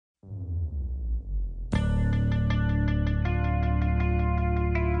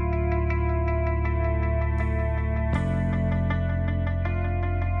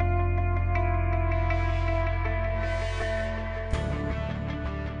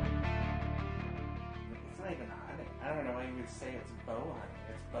would say it's bow hunting.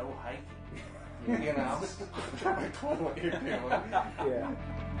 It's bow hiking. You know, like what you're doing. Yeah.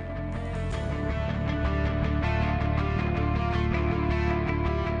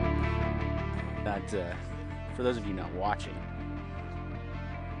 But for those of you not watching,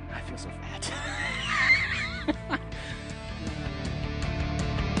 I feel so fat.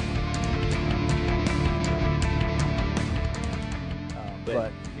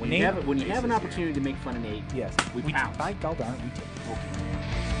 But when you have an opportunity to make fun of Nate, Yes. we pounce. By God darn it, we take it.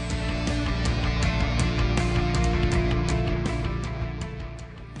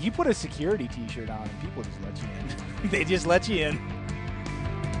 You put a security T-shirt on, and people just let you in. They just let you in.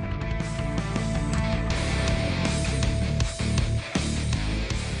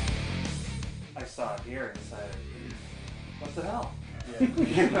 I saw it here and decided, what the hell?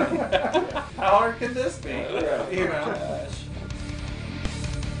 Yeah. How hard can this be? You know?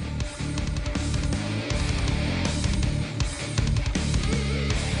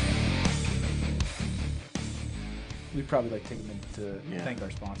 We'd probably like take a minute to thank our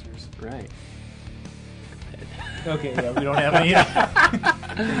sponsors. Right. Okay, yeah, we don't have any.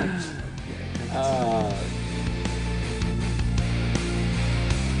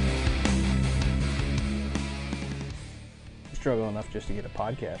 Struggle enough just to get a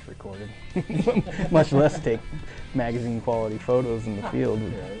podcast recorded, much less take magazine quality photos in the field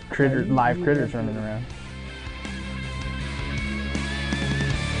with live critters running around.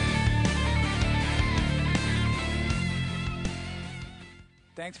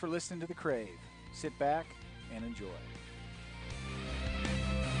 Thanks for listening to The Crave. Sit back and enjoy.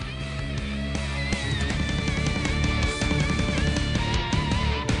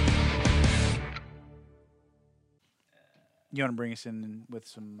 You want to bring us in with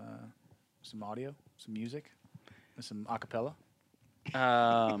some audio, some music, and some acapella?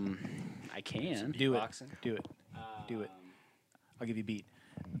 I can. Do it. Do it. Do it. I'll give you a beat.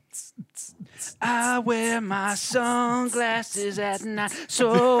 I wear my sunglasses at night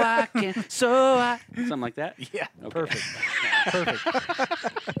so I can, something like that. Yeah, Okay. perfect.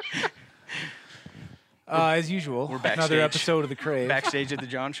 As usual, We're backstage. another episode of The Crave. Backstage at the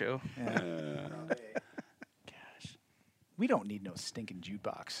John Show. Gosh, we don't need no stinking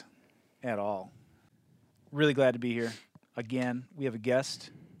jukebox at all. Really glad to be here again. We have a guest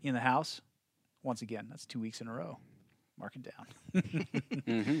in the house. Once again, that's 2 weeks in a row. Mark it down.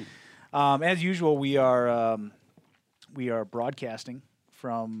 As usual, we are broadcasting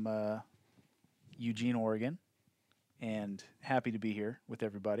from Eugene, Oregon, and happy to be here with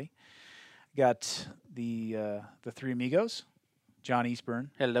everybody. Got the three amigos: John Eastburn,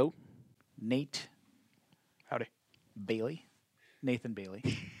 Hello. Nate Howdy. Bailey, Nathan Bailey,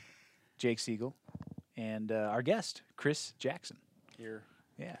 Jake Siegel, and our guest Chris Jackson. Here.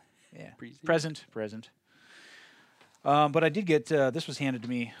 Yeah. Present. Present. But I did get this was handed to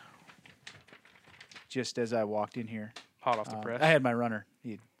me just as I walked in here. Hot off the press. I had my runner.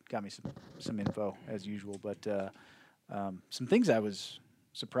 He got me some info as usual, but some things I was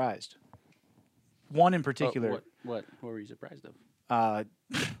surprised. One in particular. What were you surprised of?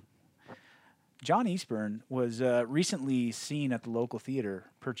 John Eastburn was recently seen at the local theater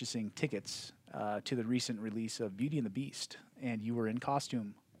purchasing tickets to the recent release of Beauty and the Beast, and you were in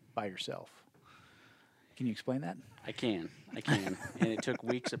costume by yourself. Can you explain that? I can. And it took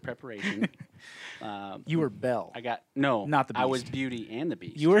weeks of preparation. You were Belle. Not the Beast. I was Beast. Beauty and the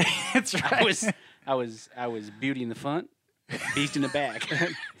Beast. You were. That's right. I was Beauty in the front, Beast in the back.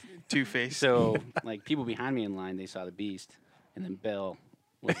 Two-Face. So, like, people behind me in line, they saw the Beast, and then Belle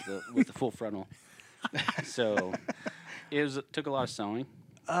was with the full frontal. So, it took a lot of sewing.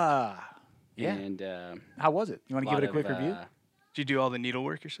 Yeah. And How was it? You want to give it a quick review? Did you do all the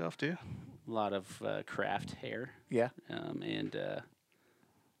needlework yourself, too? A lot of craft hair. Yeah. And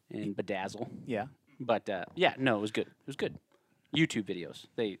bedazzle. Yeah. But it was good. It was good. YouTube videos.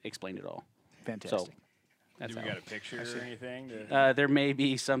 They explained it all. Fantastic. So that's Do we how. got a picture or anything? There may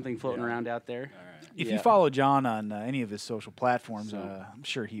be something floating around out there. All right. If Yeah. you follow John on any of his social platforms, I'm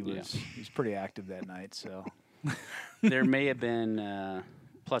sure he was pretty active that night. So There may have been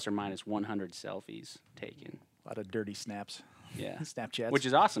plus or minus 100 selfies taken. a lot of dirty snaps. Yeah. Snapchats. Which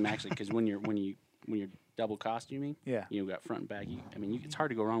is awesome actually, because when you're double costuming, Yeah. you got front and back. It's hard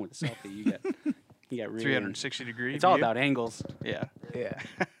to go wrong with the selfie. You got really 360 degree It's all view? about angles. Yeah. Yeah.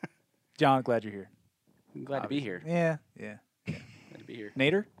 John, glad you're here. I'm glad to be here. Yeah. Glad to be here.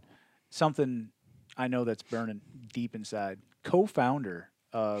 Nader, something I know that's burning deep inside. Co-founder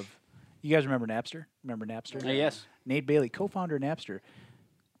of, you guys remember Napster? Yes. Nate Bailey, co-founder of Napster.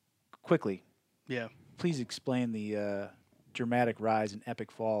 Quickly, Yeah. please explain the dramatic rise and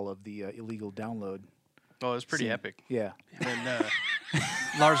epic fall of the illegal download Oh, it was pretty scene. epic. Yeah. And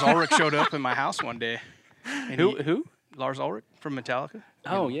Lars Ulrich showed up in my house one day. And Who? Lars Ulrich from Metallica.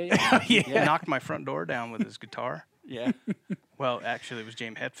 Oh, yeah. He knocked my front door down with his guitar. Yeah. Well, actually, it was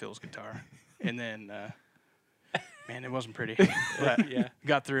James Hetfield's guitar. And then, man, it wasn't pretty. But Yeah.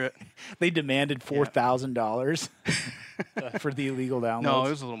 got through it. They demanded $4,000 for the illegal downloads. No, it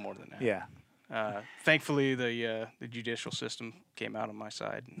was a little more than that. Yeah. Thankfully, the judicial system came out on my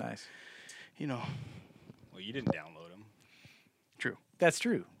side. And, Nice. you know, Well, you didn't download them. true. That's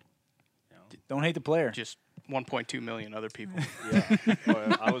true. You know? Don't hate the player. Just 1.2 million other people. Yeah.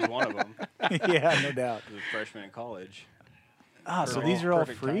 Well, I was one of them. Yeah, no doubt. I was a freshman in college. Ah, so Perfect- these are all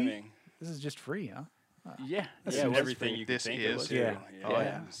perfect free? timing. This is just free, huh? Yeah. That's yeah, some it was Everything free. you could This think is of. free. Yeah. Oh,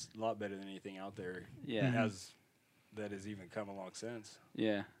 yeah. It's a lot better than anything out there. Yeah. That has even come along since.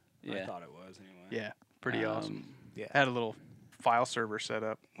 Yeah. I Yeah. thought it was anyway. Yeah, pretty awesome. Yeah. I had a little file server set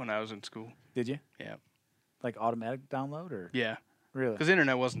up when I was in school. Did you? Yeah. Like automatic download or Yeah. really? Because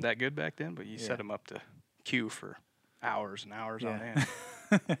internet wasn't that good back then, but you Yeah. set them up to queue for hours and hours on Yeah.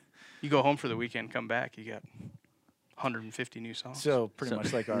 end. You go home for the weekend, come back, you got 150 new songs. So pretty So,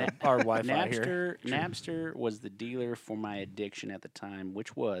 much like our, Na- our Wi-Fi here. Napster was the dealer for my addiction at the time,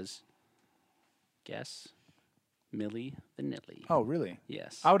 which was, guess, Millie Vanilli. Oh, really?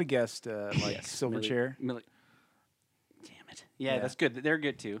 Yes. I would have guessed like Yes, Silverchair. Damn it. Yeah, Yeah. that's good. They're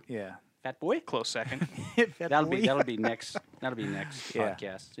good too. Yeah. Fat Boy. Close second. That'll be next. That'll be next Yeah.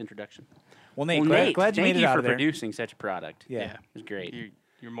 podcast introduction. Well, Nate, Well, glad, Nate, glad you thank made it you out for of there. producing such a product. Yeah. Yeah. It was great.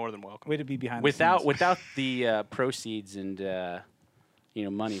 You're more than welcome. Way to be behind Without the scenes. without the proceeds and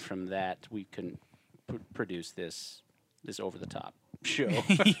money from that, we couldn't produce this over the top show.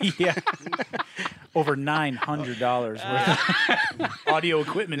 yeah. Over $900 worth of audio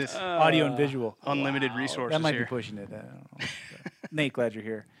equipment, audio and visual. Unlimited resources That might here. be pushing it. I don't know. So, Nate, glad you're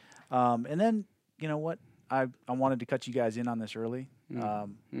here. And then, you know what? I wanted to cut you guys in on this early.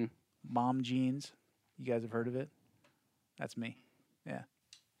 Mom jeans. You guys have heard of it? That's me. Yeah.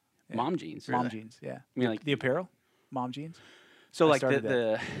 Yeah. Mom jeans. Mom jeans. Yeah. You mean like The apparel? Mom jeans? so I like started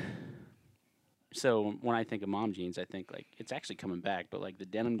the so when I think of mom jeans, I think like it's actually coming back, but like the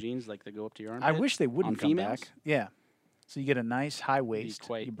denim jeans, like they go up to your I armpit. wish they wouldn't on come females? back. Yeah. So you get a nice high waist.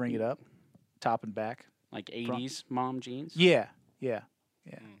 quite- You bring it up, top and back. Like 80s mom jeans. Yeah. Yeah.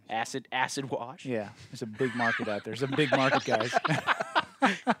 Yeah. Acid wash. Yeah. There's a big market out there. There's a big market, guys.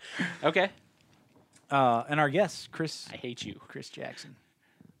 Okay. And our guest, Chris I hate you. Jackson.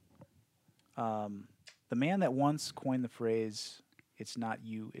 The man that once coined the phrase, "It's not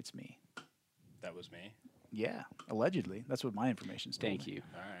you, it's me." That was me. Yeah, allegedly. That's what my information's told Thank me. you.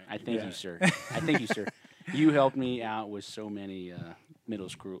 All right. I thank Yeah. you, sir. I thank you, sir. You helped me out with so many middle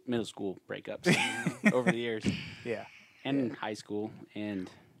school breakups over the years, Yeah. and high school, and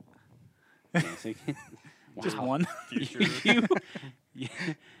Just Wow. one. Future.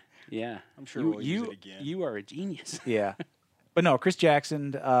 Yeah. I'm sure you, we'll you, use it again. You are a genius. Yeah. But no, Chris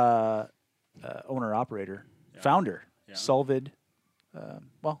Jackson, owner operator, founder, Yeah. Solvid.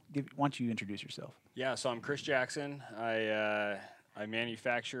 Why don't you introduce yourself? Yeah, so I'm Chris Jackson. I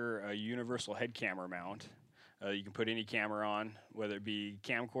manufacture a universal head camera mount. You can put any camera on, whether it be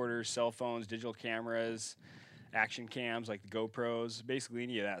camcorders, cell phones, digital cameras, action cams like the GoPros, basically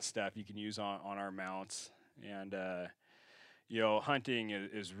any of that stuff you can use on our mounts. And hunting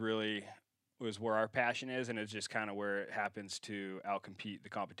is really was where our passion is, and it's just kind of where it happens to outcompete the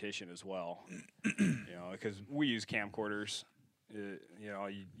competition as well. Because we use camcorders.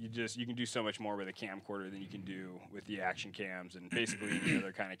 You can do so much more with a camcorder than you can do with the action cams and basically any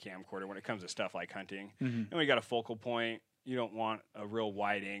other kind of camcorder when it comes to stuff like hunting. And when you got a focal point, you don't want a real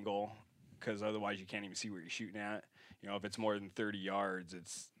wide angle because otherwise you can't even see where you're shooting at. If it's more than 30 yards,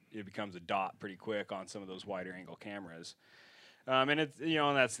 it becomes a dot pretty quick on some of those wider angle cameras. And it's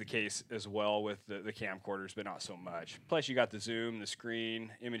and that's the case as well with the camcorders, but not so much. Plus, you got the zoom, the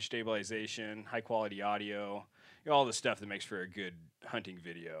screen, image stabilization, high quality audio, all the stuff that makes for a good hunting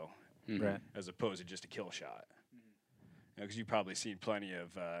video, Right. as opposed to just a kill shot. Because you've probably seen plenty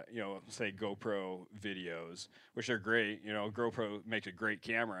of say GoPro videos, which are great. GoPro makes a great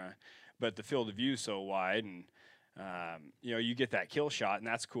camera, but the field of view is so wide and. You get that kill shot, and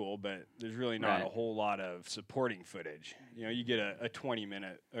that's cool, but there's really not a whole lot of supporting footage. You get a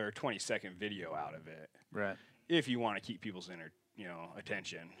 20-minute or 20-second video out of it. Right. If you want to keep people's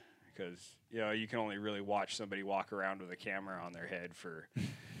attention, because you can only really watch somebody walk around with a camera on their head for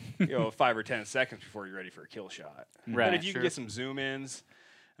 5 or 10 seconds before you're ready for a kill shot. Right. But if you can get some zoom ins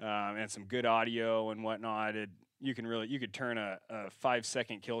and some good audio and whatnot, you could turn a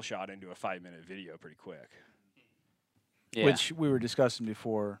 5-second kill shot into a 5-minute video pretty quick. Yeah. Which we were discussing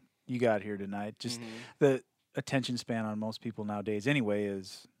before, you got here tonight. Just Mhm. the attention span on most people nowadays, anyway,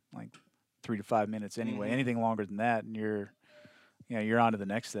 is like 3 to 5 minutes. Anyway, Mhm. anything longer than that, and you're on to the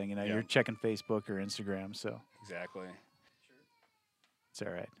next thing. Yeah. You're checking Facebook or Instagram, so Exactly. it's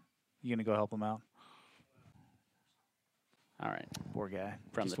all right. You gonna go help him out? All right. Poor guy.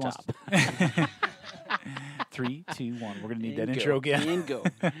 From Just the wants top. 3, 2, 1. We're gonna need And that go. intro again. And go.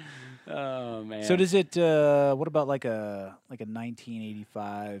 Oh man. So does it? What about like a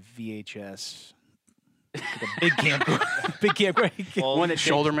 1985 VHS, like a big camcorder? Big camcorder. Well, One that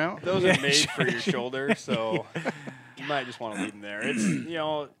shoulder mount. those Yeah, are made for your sure. shoulder, so you might just want to leave them there.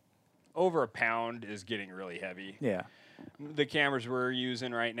 It's over a pound is getting really heavy. Yeah. The cameras we're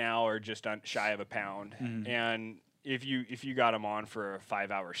using right now are just shy of a pound, Mhm. and if you got them on for a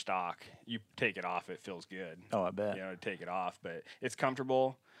 5-hour stock, you take it off, it feels good. Oh, I bet. To take it off, but it's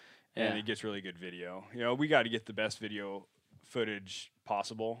comfortable and Yeah. it gets really good video. We got to get the best video footage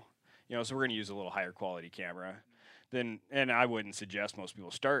possible. So we're going to use a little higher quality camera. And I wouldn't suggest most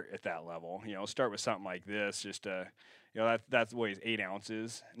people start at that level. Start with something like this. Just that weighs 8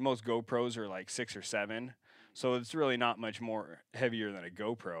 ounces. And most GoPros are like 6 or 7. So it's really not much more heavier than a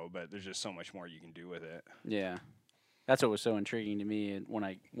GoPro, but there's just so much more you can do with it. Yeah. That's what was so intriguing to me and when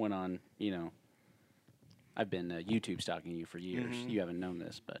I went on, I've been YouTube stalking you for years. Mhm. You haven't known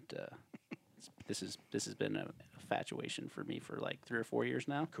this, but this has been a infatuation for me for like 3 or 4 years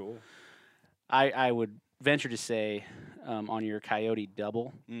now. Cool. I would venture to say on your Coyote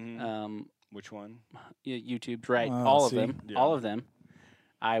Double Mm-hmm. Which one? YouTube's right, Oh, all see. of them, Yeah. all of them.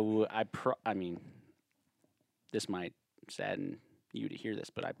 I mean, this might sadden you to hear this,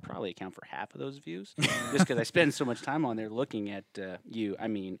 but I probably account for half of those views just because I spend so much time on there looking at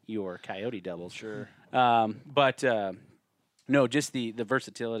your Coyote Doubles. Sure. But no, just the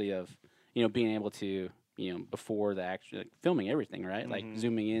versatility of being able to before the actual like, filming everything, right? Like Mhm.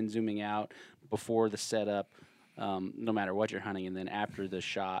 zooming in, zooming out before the setup, no matter what you're hunting, and then after the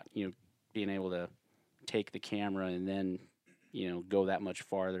shot, being able to take the camera and then go that much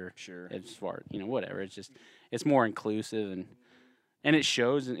farther. Sure. As far whatever. It's more inclusive and it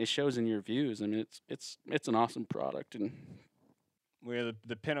shows in your views. I mean, it's an awesome product and Where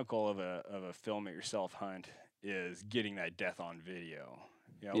the pinnacle of a film it yourself hunt is getting that death on video.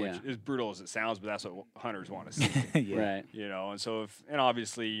 Yeah. Which is brutal as it sounds, but that's what hunters want to see. Yeah. right. And so and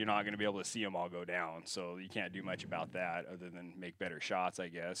obviously you're not going to be able to see them all go down, so you can't do much about that other than make better shots, I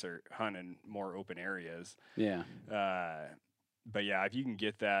guess, or hunt in more open areas. Yeah. But yeah, if you can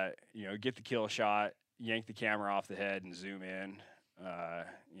get that, get the kill shot, yank the camera off the head and zoom in,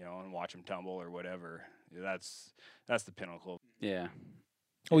 and watch them tumble or whatever. That's the pinnacle. Yeah.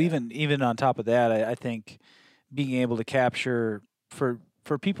 Well, even on top of that, I think being able to capture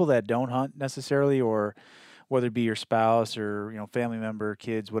for people that don't hunt necessarily, or whether it be your spouse or family member,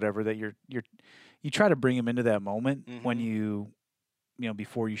 kids, whatever, that you try to bring them into that moment when Mhm.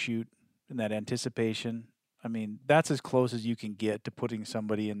 before you shoot, in that anticipation. I mean, that's as close as you can get to putting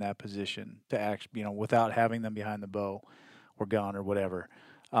somebody in that position to act, without having them behind the bow or gun or whatever.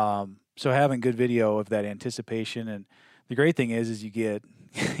 So having good video of that anticipation, and the great thing is you get,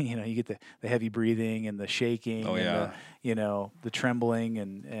 you get the heavy breathing and the shaking, Oh, and yeah. the trembling,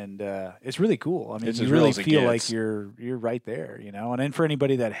 and it's really cool. I mean, It's you as real really as it feel like gets. you're right there, And then for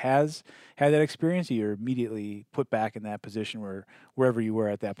anybody that has had that experience, you're immediately put back in that position wherever you were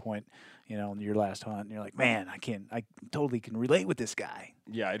at that point, in your last hunt, and you're like, man, I totally can relate with this guy.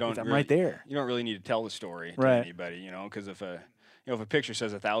 Yeah, I 'Cause don't. I'm really, right there. You don't really need to tell the story to Right. anybody, because if a picture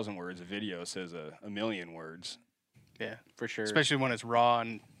says 1,000 words, a video says a million words. Yeah. For sure. Especially when it's raw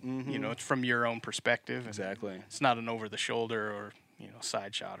and Mhm. it's from your own perspective. And Exactly. It's not an over the shoulder or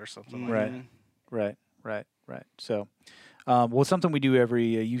side shot or something like Right. Right. So, well, something we do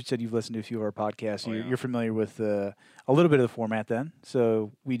every. You said you've listened to a few of our podcasts. Oh, you're, yeah. you're familiar with a little bit of the format, then.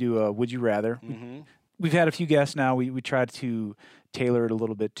 So we do a Would You Rather. Mm-hmm. We've had a few guests now. We tried to tailor it a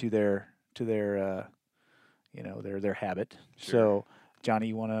little bit to their their habit. Sure. So, Johnny,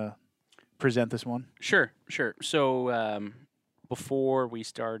 you want to present this one? Sure. So before we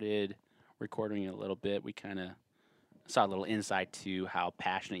started recording a little bit, we kind of saw a little insight to how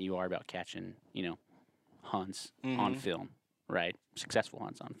passionate you are about catching, hunts on Mhm. film, right? Successful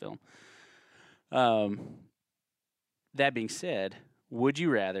hunts on film. That being said, would you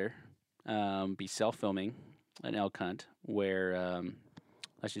rather be self-filming an elk hunt where,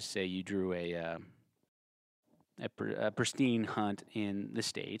 let's just say you drew a pristine hunt in the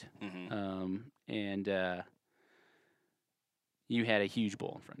state, Mm-hmm. and you had a huge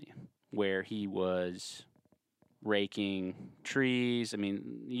bull in front of you where he was raking trees. I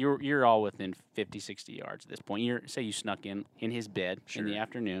mean, you're all within 50, 60 yards at this point. Say you snuck in his bed in the Sure.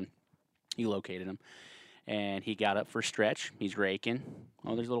 afternoon, He located him, and he got up for a stretch. He's raking.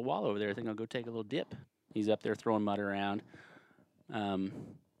 Oh, there's a little wall over there. I think I'll go take a little dip. He's up there throwing mud around. I'm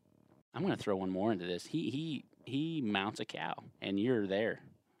going to throw one more into this. He mounts a cow, and you're there.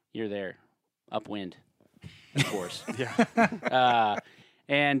 You're there, upwind, of course. Yeah.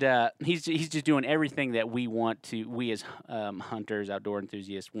 And he's just doing everything that we as hunters, outdoor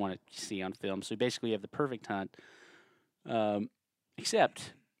enthusiasts, want to see on film. So basically, you have the perfect hunt,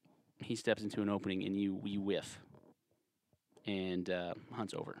 except he steps into an opening and you whiff, and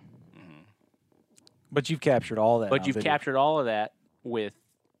hunt's over. But you've captured all that. But on you've video. captured all of that with,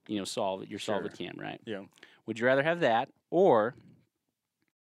 Solve with cam, right? Yeah. Would you rather have that or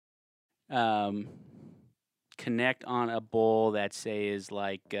connect on a bull that say is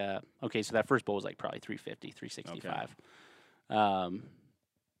like okay, so that first bull was like probably 350, 365.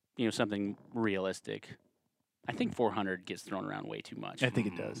 Something realistic. I think 400 gets thrown around way too much. I think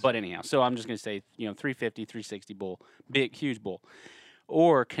it does. But anyhow, so I'm just going to say, 350, 360 bull, big, huge bull.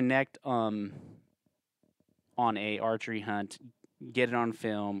 Or connect on a archery hunt, get it on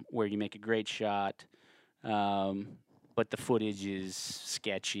film where you make a great shot, but the footage is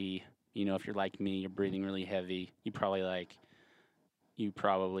sketchy. If you're like me, you're breathing really heavy. You probably had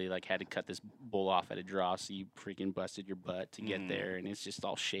to cut this bull off at a draw, so you freaking busted your butt to get there, and it's just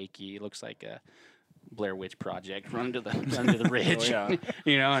all shaky. It looks like a Blair Witch Project run to the ridge. Oh,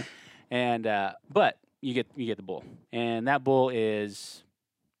 yeah. But you get the bull, and that bull is,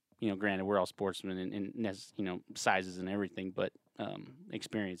 granted we're all sportsmen and sizes and everything, but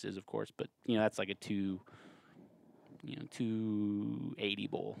experiences of course. But that's like a 280 bull. 280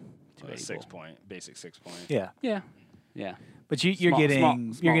 bull. Basic 6 point. Yeah. Yeah. Yeah. But you're Small-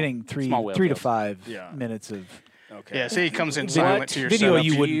 getting small- you're getting small whale 3 to tails. 5 Yeah. minutes of. Okay. Yeah, say he comes in What silent to your video setup.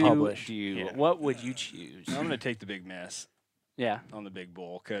 you wouldn't publish? What would you choose? I'm going to take the big miss Yeah. on the big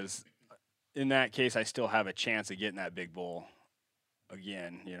bull because in that case, I still have a chance of getting that big bull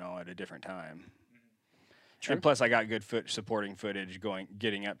again, at a different time. True. And plus, I got good supporting footage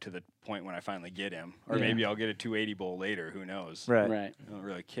getting up to the point when I finally get him, or Yeah. maybe I'll get a 280 bull later. Who knows? Right. Right. I don't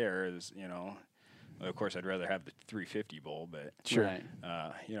really care. Of course, I'd rather have the 350 bull, but Sure. Right.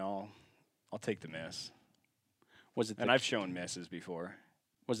 I'll take the miss. Was it? And I've shown misses before.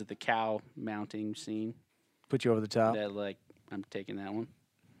 Was it the cow mounting scene Put you over the top that I'm taking that one?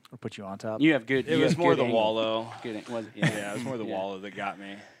 or put you on top. You have good. It you was have more good the angle. wallow. Good. Was it? Yeah, it was more the Yeah. wallow that got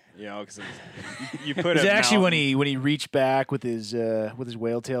me. Because you put Is it it actually when he reached back with his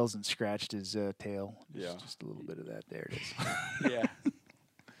whale tails and scratched his tail? Yeah. Just a little bit of that. There it is. Yeah.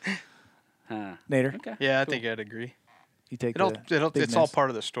 Huh. Nader, Okay. Yeah, I think I'd agree. you take It's big all miss. part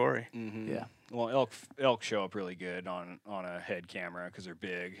of the story. Yeah. Well, elk show up really good on a head camera because they're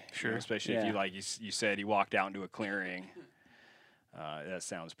big. Sure. Especially if Yeah. you said he walked out into a clearing. That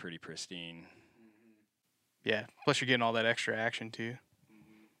sounds pretty pristine. Yeah. Plus, you're getting all that extra action too.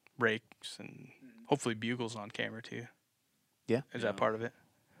 Rakes and hopefully bugles on camera too. Yeah. Is that part of it?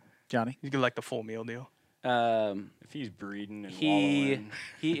 Johnny. You get like the full meal deal. If he's breeding and He wallowing,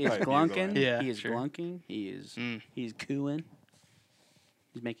 he is Probably glunking. bugling. Yeah, he is sure. glunking. He is he's cooing.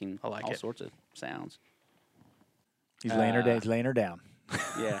 He's making I like all it. sorts of sounds. He's laying her down. He's laying her down.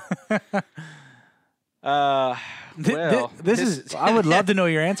 Yeah. Well, this is. I would love to know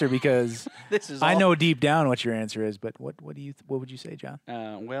your answer because this is. I all- know deep down what your answer is. But what would you say, John?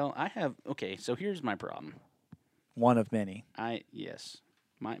 Well, I have. Okay, so here's my problem. One of many. My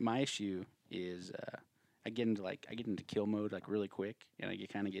issue is I get into kill mode like really quick, and I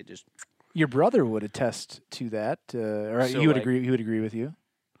kind of get just. Your brother would attest to that, or So, you would like- agree. He would agree with you.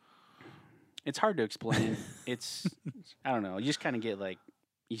 It's hard to explain. It's I don't know. You just kind of get like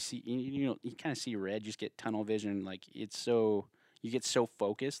you see you kind of see red. You just get tunnel vision. Like it's so you get so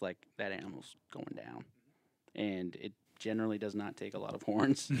focused. Like that animal's going down, and it generally does not take a lot of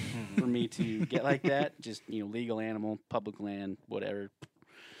horns for me to get like that. Just legal animal, public land, whatever.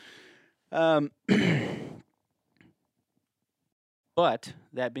 But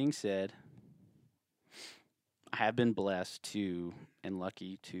that being said, I have been blessed to and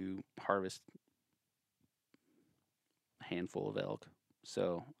lucky to harvest a handful of elk.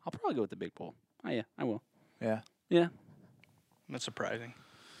 So I'll probably go with the big bull. Oh yeah, I will. Yeah. Yeah. That's surprising.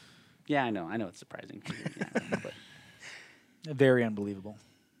 Yeah, I know it's surprising. Yeah, but Very unbelievable.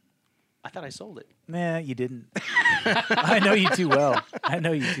 I thought I sold it. Nah, you didn't. I know you too well.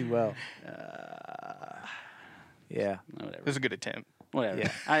 Yeah. Whatever. It was a good attempt. Whatever.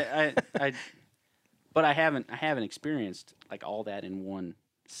 Yeah. But I haven't experienced like all that in one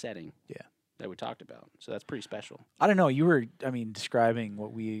setting. Yeah. That we talked about. So that's pretty special. I don't know. You were, describing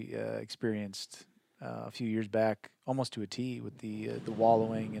what we experienced a few years back, almost to a T, with the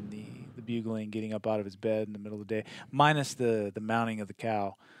wallowing and the bugling, getting up out of his bed in the middle of the day, minus the mounting of the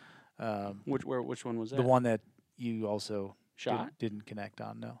cow. Which one was that? The one that you also Shot? didn't connect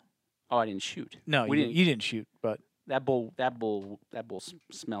on. No, Oh, I didn't shoot. no, We you didn't shoot, but That bull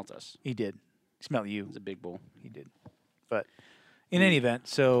smelt us. he did. Smell you. It was a big bull. He did. But in any event,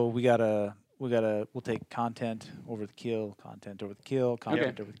 so we'll take content over the kill, content over the kill,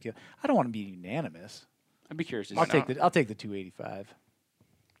 content over the kill. I don't want to be unanimous. I'd be curious. I'll take the 285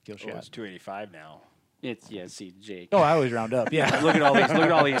 kill Oh, shot. it's 285 now. See, Jake. Oh, I always round up. Yeah. Look at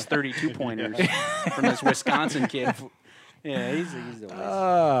all these 32 pointers from this Wisconsin kid. Yeah, he's the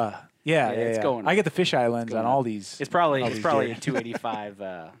worst. Yeah, it's going I up. get the fisheye lens on going all up. these. It's probably all a these 285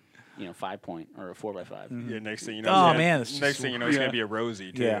 5 point or a 4x5. Yeah, next thing you know, Oh, it's man, gonna- it's next just- thing you know, it's gonna be a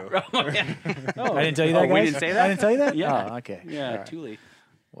Rosie too. Yeah. Oh, I didn't tell you that, guys? we didn't say that? I didn't tell you that? Yeah. Oh, okay. Yeah, All right. Thule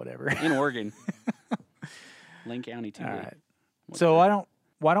Whatever. in Oregon. Lane County, Thule. All right. So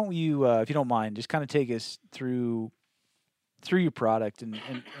why don't you, if you don't mind, just kind of take us through your product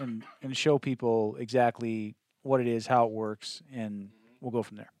and show people exactly what it is, how it works, and we'll go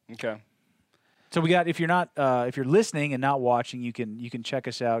from there. Okay. So we got, if you're listening and not watching, you can check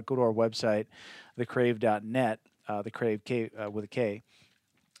us out. Go to our website, thecrave.net, the Crave with a K,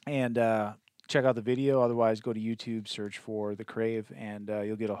 and check out the video. Otherwise, go to YouTube, search for The Crave, and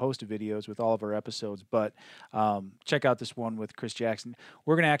you'll get a host of videos with all of our episodes. But check out this one with Chris Jackson.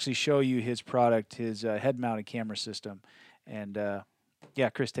 We're going to actually show you his product, his head-mounted camera system. And,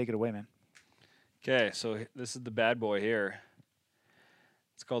 Chris, take it away, man. Okay, so this is the bad boy here.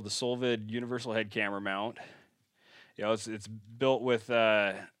 It's called the Solvid Universal Head Camera Mount. It's built with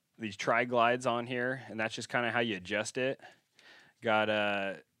these tri-glides on here, and that's just kind of how you adjust it.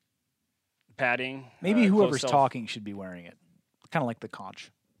 Got padding. Maybe closed whoever's self- talking should be wearing it. Kind of like the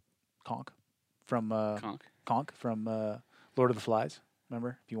conch. From Conk. from Lord of the Flies.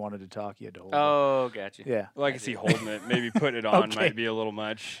 Remember? If you wanted to talk, you had to hold Oh, gotcha. it. Yeah, Well, I can see holding it. Maybe putting it on Okay. might be a little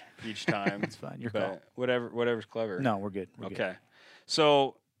much each time. it's fine. Your call. But whatever's clever. No, we're good. We're good. Okay.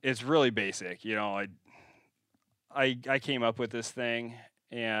 So it's really basic. I came up with this thing,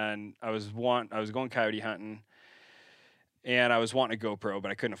 and I was going coyote hunting, and I was wanting a GoPro, but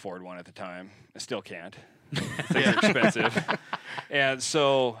I couldn't afford one at the time. I still can't. Things are expensive. And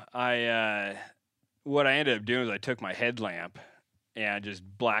so what I ended up doing is I took my headlamp and just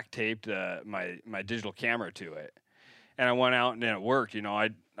black taped my digital camera to it. And I went out and it worked. I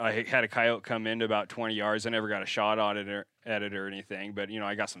had a coyote come into about 20 yards. I never got a shot on it at it or anything, but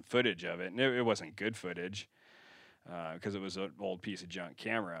I got some footage of it, and it wasn't good footage because it was an old piece of junk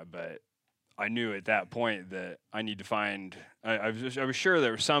camera. But I knew at that point that I need to find. I was sure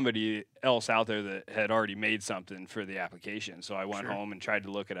there was somebody else out there that had already made something for the application. So I went home and tried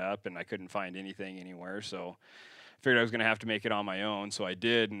to look it up, and I couldn't find anything anywhere. So figured I was going to have to make it on my own, so I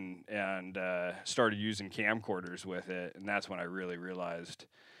did, and started using camcorders with it, and that's when I really realized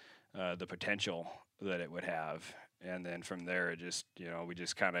the potential that it would have. And then from there, it just we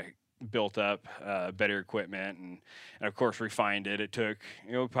just kind of built up better equipment, and of course refined it. It took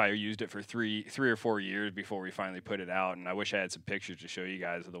we probably used it for three or 4 years before we finally put it out. And I wish I had some pictures to show you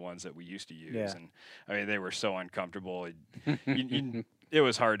guys of the ones that we used to use. Yeah. And I mean, they were so uncomfortable. It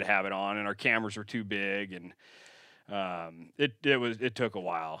was hard to have it on, and our cameras were too big, and it took a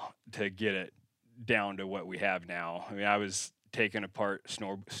while to get it down to what we have now. I mean, I was taking apart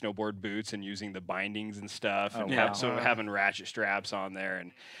snowboard boots and using the bindings and stuff, and having ratchet straps on there,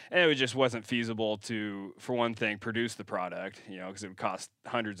 and it just wasn't feasible to, for one thing, produce the product, because it would cost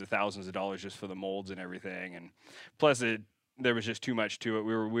hundreds of thousands of dollars just for the molds and everything, and plus there was just too much to it.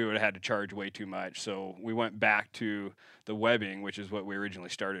 We would have had to charge way too much, so we went back to the webbing, which is what we originally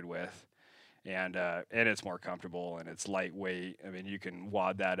started with. And it's more comfortable, and it's lightweight. I mean, you can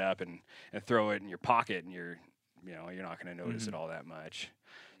wad that up and throw it in your pocket, and you're not going to notice it all that much.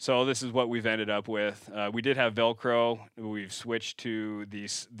 So this is what we've ended up with. We did have Velcro. We've switched to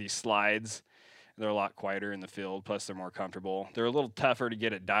these slides. They're a lot quieter in the field. Plus, they're more comfortable. They're a little tougher to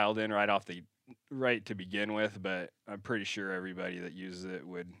get it dialed in right to begin with, but I'm pretty sure everybody that uses it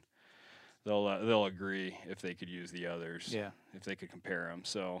they'll agree if they could use the others. Yeah. If they could compare them.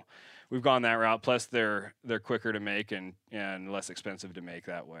 So we've gone that route. Plus, they're quicker to make and less expensive to make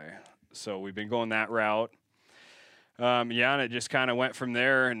that way. So we've been going that route. And it just kind of went from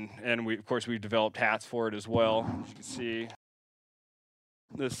there. And we've developed hats for it as well. As you can see,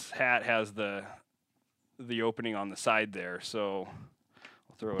 this hat has the opening on the side there. So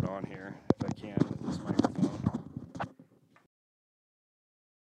I'll throw it on here if I can with this microphone.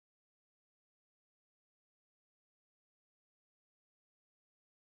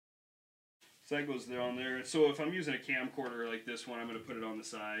 So that goes there on there. So if I'm using a camcorder like this one, I'm going to put it on the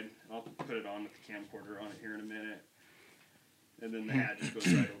side. I'll put it on with the camcorder on it here in a minute. And then the hat just goes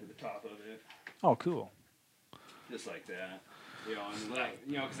right over the top of it. Oh, cool. Just like that. You know, and like,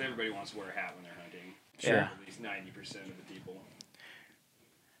 you know, because everybody wants to wear a hat when they're hunting. Sure. At least 90% of the people.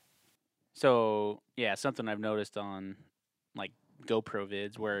 So yeah, something I've noticed on like GoPro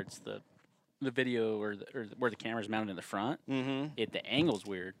vids where it's the video or where the camera's mounted in the front, Mm-hmm. the angle's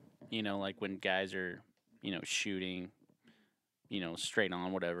weird. You know, like when guys are, you know, shooting, you know, straight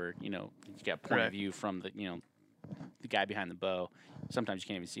on, whatever, you know, you got point Right. of view from the, you know, the guy behind the bow. Sometimes you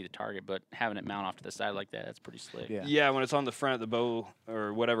can't even see the target, but having it mount off to the side like that, that's pretty slick. Yeah. Yeah, when it's on the front of the bow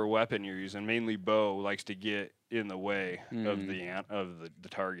or whatever weapon you're using, mainly bow likes to get in the way of the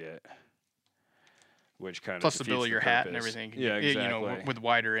target, which kind of Plus the bill of your hat and everything. Yeah, exactly. You know, with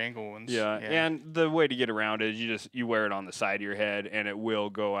wider angle ones. Yeah, and the way to get around it is you wear it on the side of your head, and it will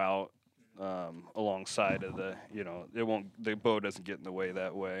go out alongside of the. You know, the bow doesn't get in the way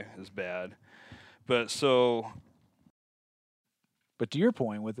that way as bad. But But to your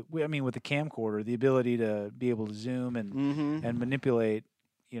point, with the camcorder, the ability to be able to zoom and manipulate,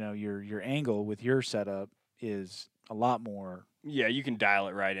 you know, your angle with your setup is a lot more. yeah, you can dial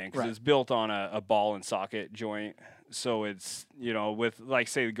it right in because Right. it's built on a ball and socket joint. So it's, you know, with like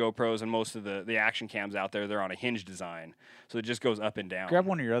say the GoPros and most of the action cams out there, they're on a hinge design. So it just goes up and down. Grab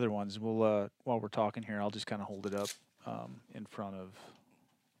one of your other ones. We'll while we're talking here, I'll just kind of hold it up in front of.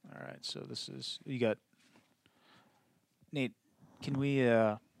 All right, so this is you got. Nate, can we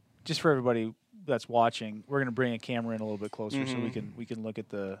just for everybody that's watching, we're gonna bring a camera in a little bit closer so we can look at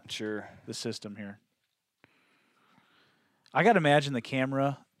the Sure. system here. I got to imagine the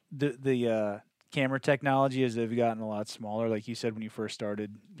camera technology as they've gotten a lot smaller. Like you said, when you first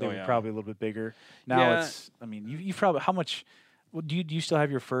started, they Oh, were yeah. probably a little bit bigger. Now Yeah. it's. I mean, you probably how much? Well, do you still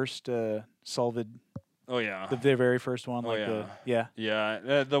have your first Solvid, Oh yeah. the very first one? Oh, Like yeah. Yeah,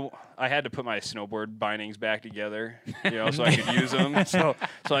 I had to put my snowboard bindings back together, you know, so I could use them. So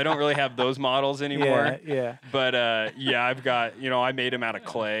I don't really have those models anymore. Yeah. But yeah, I've got, you know, I made them out of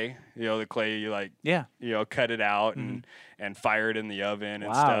clay. You know, the clay you like, Yeah. you know, cut it out and fire it in the oven and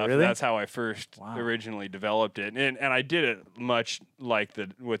Wow, stuff. really? That's how I first Wow. originally developed it, and I did it much like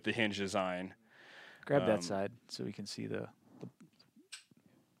with the hinge design. Grab that side so we can see the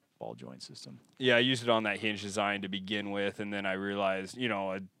ball joint system. Yeah, I used it on that hinge design to begin with, and then I realized, you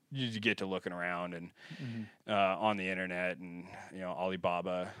know, you get to looking around and on the internet and, you know,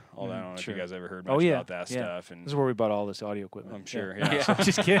 Alibaba, all that. I don't know sure. if you guys ever heard Oh, much yeah, about that yeah. stuff. And This is where we bought all this audio equipment. I'm sure, Yeah. yeah.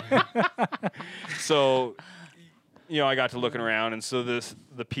 Just kidding. So, you know, I got to looking around, and so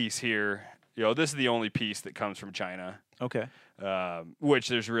the piece here, you know, this is the only piece that comes from China, Okay. which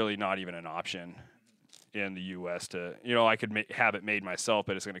there's really not even an option in the U.S. to, you know, I could have it made myself,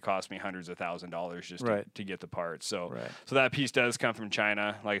 but it's going to cost me hundreds of $1,000s just Right. to get the parts. So, Right. so that piece does come from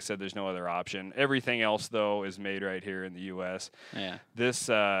China. Like I said, there's no other option. Everything else, though, is made right here in the U.S. Yeah. This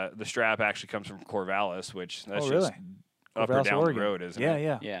the strap actually comes from Corvallis, which that's Oh, just really? up or Corvallis, down Oregon. the road, isn't Yeah, it?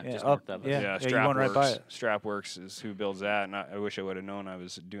 yeah, Yeah, just up, north of us. yeah, Yeah, yeah. You went right by it. Strapworks is who builds that, and I wish I would have known I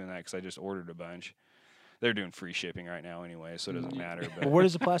was doing that because I just ordered a bunch. They're doing free shipping right now anyway, so it doesn't matter. But Well, where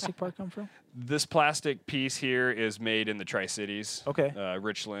does the plastic part come from? this plastic piece here is made in the Tri-Cities. Okay.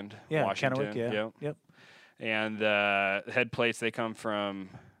 Richland, Yeah, Washington. Kennewick. Yeah. Yep. And head plates, they come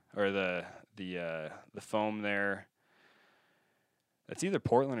from, or the foam there. It's either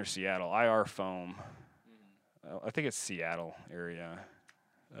Portland or Seattle. IR foam. I think it's Seattle area.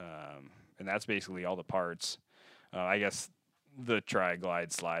 And that's basically all the parts. I guess the Tri-Glide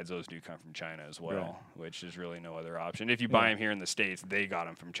slides, those do come from China as well, Right. which is really no other option. If you buy them here in the States, they got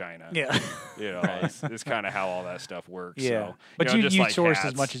them from China. Yeah. You know, it's kind of how all that stuff works. Yeah. So, But know, you just like sourced as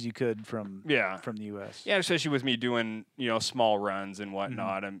hats. much as you could from Yeah. the U.S. Yeah, especially with me doing, you know, small runs and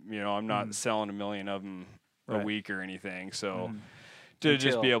whatnot. I'm not selling a million of them a Right. week or anything. So to just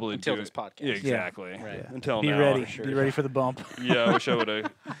Until- be able to until do this it. podcast. Yeah, exactly. Right. Yeah. Until Be now. ready. Sure. Be ready for the bump. Yeah, I wish I would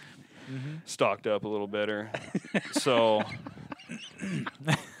have stocked up a little better. So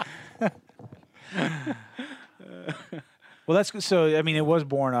Well, that's good. So. I mean, it was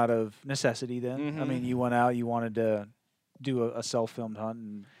born out of necessity. Then I Mhm. mean, you went out, you wanted to do a self-filmed hunt,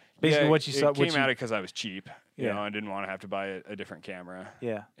 and basically yeah, what you saw. it came out because I was cheap. You Yeah. know, I didn't want to have to buy a different camera.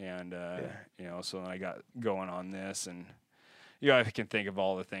 Yeah. And you know, so then I got going on this, and you know, I can think of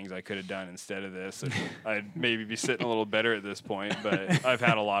all the things I could have done instead of this. And I'd maybe be sitting a little better at this point, but I've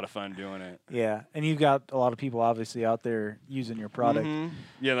had a lot of fun doing it. Yeah, and you've got a lot of people obviously out there using your product. Mhm.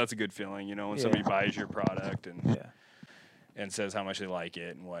 Yeah, that's a good feeling, you know, when Yeah. somebody buys your product Yeah. and says how much they like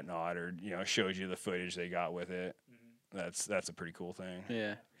it and whatnot, or you know, shows you the footage they got with it. That's a pretty cool thing.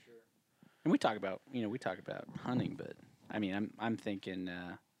 Yeah. And we talk about hunting, but I mean, I'm thinking.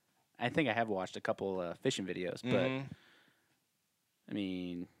 I think I have watched a couple fishing videos, but I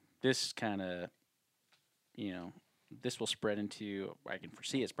mean, this kind of, this will spread into. I can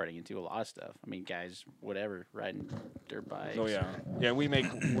foresee it spreading into a lot of stuff. I mean, guys, whatever, riding dirt bikes. Oh yeah, yeah. We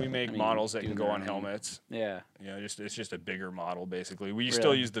make models that can doing go their on own. helmets. Yeah. It's just a bigger model basically. We Really?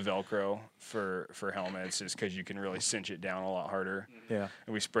 still use the Velcro for helmets, just because you can really cinch it down a lot harder. Yeah.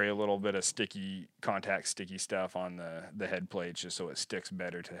 And we spray a little bit of sticky stuff on the head plates just so it sticks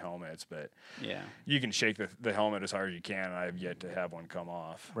better to helmets. But Yeah. you can shake the helmet as hard as you can. And I've yet to have one come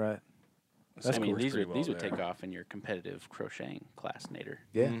off. Right. So That's I it mean, works these pretty would well these would there. take off in your competitive crocheting class, Nader.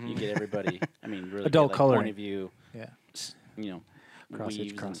 Yeah. You get everybody. I mean, really Adult get, like, coloring. point of view. Yeah. Cross weaves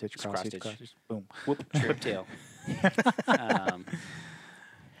stitch, cross and stitch, cross stitch, cross stitch. Boom. Whoop, whiptail.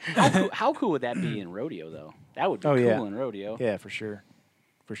 How cool would that be in rodeo, though? That would be Oh, cool yeah. in rodeo. Yeah, for sure.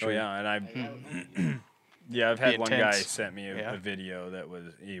 For Oh sure. yeah, and I've had one guy intense. sent me Yeah. a video that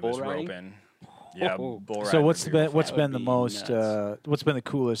was Bull was riding? roping. Yeah, Oh. bull So riding what's would be been real what's fun. been the be most nuts. what's been the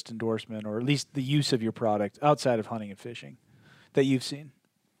coolest endorsement, or at least the use of your product outside of hunting and fishing that you've seen?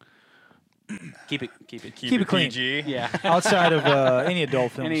 Keep it. Keep it clean. PG. Yeah. Outside of any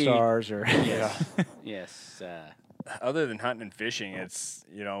adult film Any- stars or Yes. Other than hunting and fishing, it's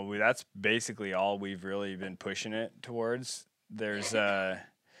that's basically all we've really been pushing it towards. There's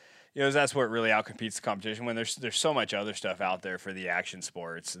that's what really outcompetes the competition. When there's so much other stuff out there for the action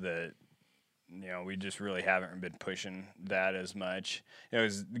sports that we just really haven't been pushing that as much.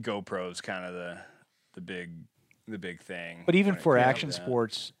 GoPro's kind of the big thing. But even when it for comes to action that.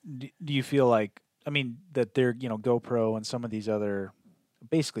 sports, do you feel like, I mean, that they're, GoPro and some of these other,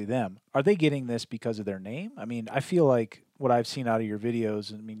 basically them, are they getting this because of their name? I mean, I feel like what I've seen out of your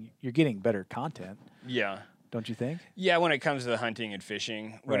videos, I mean, you're getting better content, Yeah. don't you think? Yeah, when it comes to the hunting and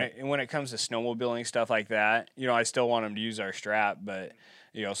fishing, when it comes to snowmobiling stuff like that, I still want them to use our strap, but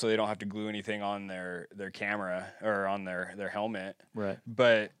so they don't have to glue anything on their camera or on their helmet. Right.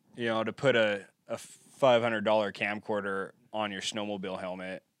 But to put a $500 camcorder on your snowmobile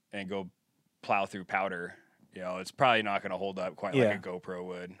helmet and go plow through powder, it's probably not going to hold up quite Yeah. like a GoPro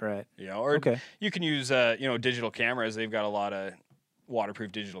would. Right. Or Okay. you can use digital cameras. They've got a lot of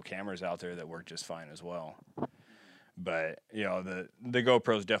waterproof digital cameras out there that work just fine as well. But the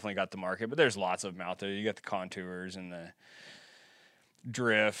GoPro's definitely got the market, but there's lots of them out there. You got the Contours and the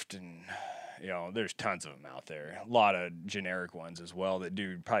Drift, and there's tons of them out there. A lot of generic ones as well that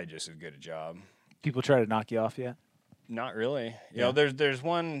do probably just as good a job. People try to knock you off yet? Not really. Yeah. There's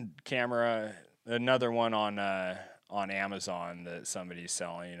one camera, another one on Amazon that somebody's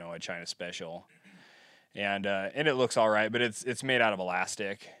selling, a China special, and it looks all right, but it's made out of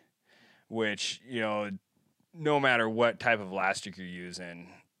elastic, which no matter what type of elastic you're using,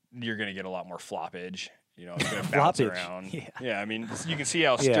 you're gonna get a lot more floppage. It's gonna bounce Floppage. around. Yeah. I mean, you can see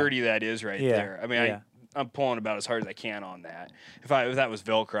how Yeah. sturdy that is right Yeah. there. I mean, Yeah. I'm pulling about as hard as I can on that. If that was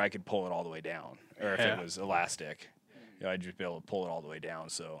Velcro, I could pull it all the way down, or if Yeah. it was elastic. I'd just be able to pull it all the way down.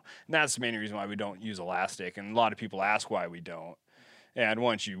 So and that's the main reason why we don't use elastic. And a lot of people ask why we don't. And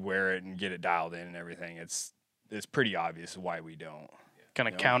once you wear it and get it dialed in and everything, it's pretty obvious why we don't. Kind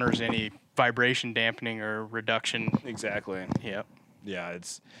of Yep. counters any vibration dampening or reduction. Exactly. Yep. Yeah,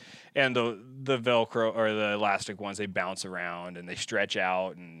 and the Velcro or the elastic ones, they bounce around and they stretch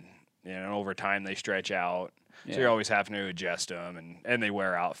out, and over time they stretch out. Yeah. So you're always having to adjust them, and they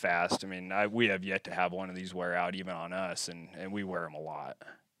wear out fast. I mean, we have yet to have one of these wear out even on us, and we wear them a lot.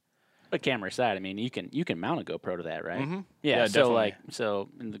 But camera aside, I mean, you can mount a GoPro to that, right? Mhm. Yeah. Yeah, so definitely. so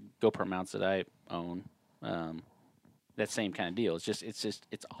in the GoPro mounts that I own, that same kind of deal. It's just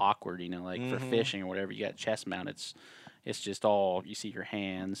awkward, like for Mhm. fishing or whatever. You got chest mount. It's just all you see your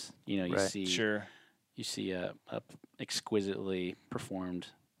hands. You Right. see Sure. you see a exquisitely performed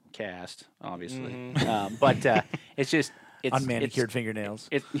cast, obviously. Mhm. But it's just it's Unmanicured fingernails.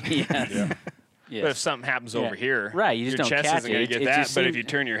 It's yeah. Yeah. Yes. But if something happens Yeah. over here, Right, you just your don't chest catch isn't going it. to get It that. just But if seems- you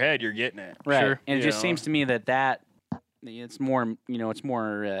turn your head, you're getting it. Right. Sure. And it You just know. seems to me that it's more, it's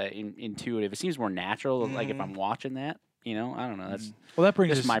more intuitive. It seems more natural. Like if I'm watching that, I don't know. That's Well, that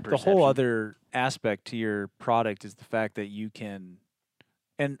brings Just us my the whole perception. other aspect to your product is the fact that you can,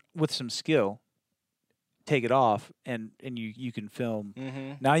 and with some skill, take it off and you can film.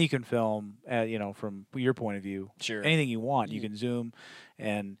 Mm-hmm. Now you can film, from your point of view, Sure. anything you want. You can zoom,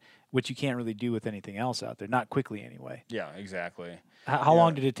 and which you can't really do with anything else out there. Not quickly, anyway. Yeah, exactly. How Yeah.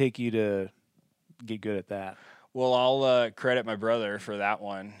 long did it take you to get good at that? Well, I'll credit my brother for that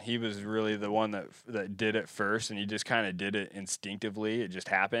one. He was really the one that did it first, and he just kind of did it instinctively. It just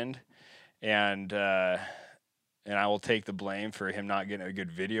happened, and and I will take the blame for him not getting a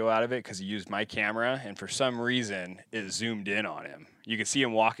good video out of it because he used my camera, and for some reason it zoomed in on him. You could see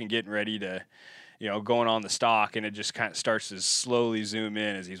him walking, getting ready to, going on the stock, and it just kind of starts to slowly zoom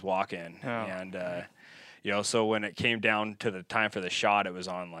in as he's walking. Oh. And so when it came down to the time for the shot, it was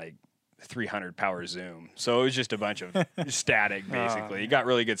on like 300 power zoom. So it was just a bunch of static, basically. He got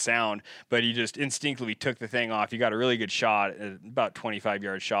really good sound, but he just instinctively took the thing off. He got a really good shot, about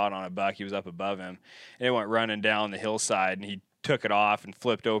 25-yard shot on a buck. He was up above him. And it went running down the hillside, and he took it off and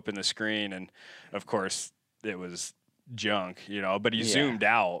flipped open the screen. And, of course, it was junk, but he zoomed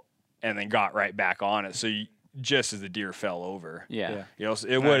out and then got right back on it. So just as the deer fell over. Yeah. So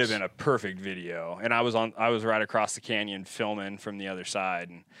it would have been a perfect video. And I was right across the canyon filming from the other side,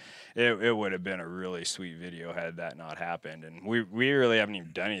 and it would have been a really sweet video had that not happened. And we really haven't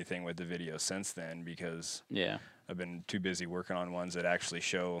even done anything with the video since then because I've been too busy working on ones that actually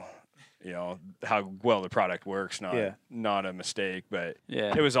show, how well the product works, not a mistake. But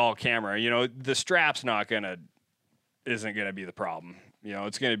it was all camera. The strap's isn't gonna be the problem.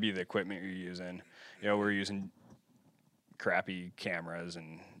 It's gonna be the equipment you're using. We're using crappy cameras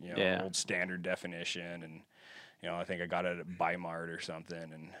and old standard definition, and I think I got it at Bimart or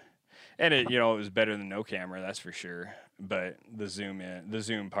something, and it it was better than no camera, that's for sure. But the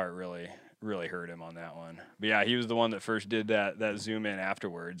zoom part really hurt him on that one. But yeah, he was the one that first did that zoom in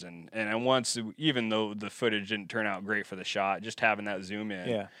afterwards, and once, even though the footage didn't turn out great for the shot, just having that zoom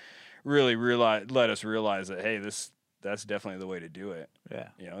in really let us realize that, hey, that's definitely the way to do it. Yeah.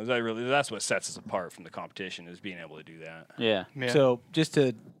 That's what sets us apart from the competition, is being able to do that. Yeah. So just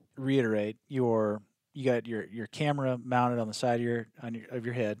to reiterate, you got your camera mounted on the side of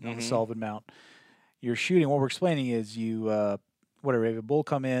your head on the solid mount. You're shooting. What we're explaining is you have a bull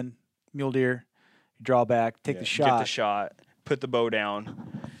come in, mule deer, you draw back, take the shot. Get the shot, put the bow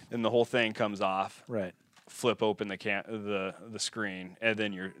down, and the whole thing comes off. Right. Flip open the screen, and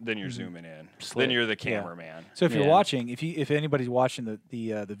then you're zooming in. Slick. Then you're the cameraman. So if you're watching, if anybody's watching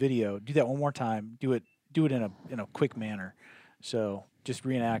the video, do that one more time. Do it in a quick manner. So just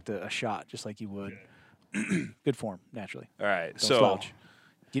reenact a shot just like you would. Good form, naturally. All right. Don't so slouch.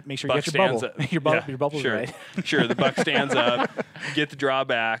 Make sure you buck get your bubble. stands up. Your bubble's sure. right. Sure. The buck stands up, get the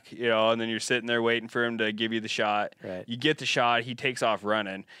drawback, and then you're sitting there waiting for him to give you the shot. Right. You get the shot, he takes off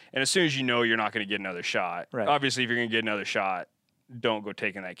running, and as soon as you're not going to get another shot. Right. Obviously, if you're going to get another shot, don't go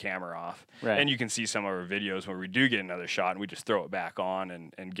taking that camera off. Right. And you can see some of our videos where we do get another shot, and we just throw it back on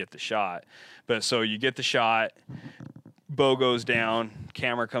and get the shot. But so you get the shot, bow goes down,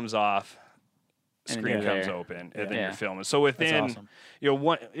 camera comes off, screen comes open, and then you're filming. So within, awesome.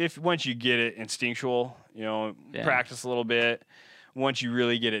 Once you get it instinctual, practice a little bit. Once you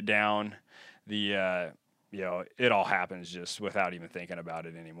really get it down, it all happens just without even thinking about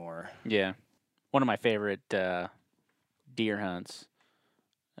it anymore. Yeah. One of my favorite deer hunts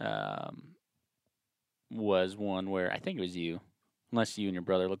was one where I think it was you, unless you and your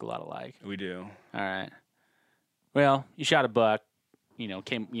brother look a lot alike. We do. All right. Well, you shot a buck.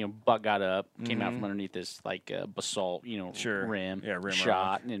 Buck got up, came out from underneath this basalt, rim. Yeah, rim shot,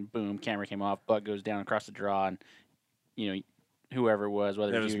 rock. and then boom, camera came off. Buck goes down across the draw, and whoever it was,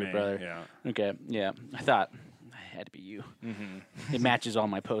 whether it was you or your brother. Yeah. Okay, yeah. I thought it had to be you. Mm-hmm. It matches all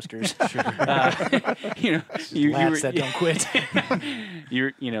my posters. Sure. You Lance that don't quit.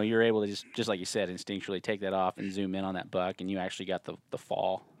 you're able to just like you said, instinctually take that off and zoom in on that buck, and you actually got the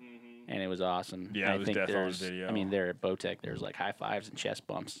fall. And it was awesome. Yeah, and it was definitely on video. I mean, there at Bowtech, there's like high fives and chest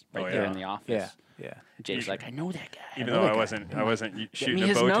bumps right there in the office. Yeah. Jake's like, I know that guy. Even though I wasn't shooting me a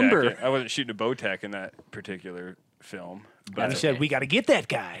his Bowtech. number. I wasn't shooting a Bowtech in that particular film. But And he said, we got to get that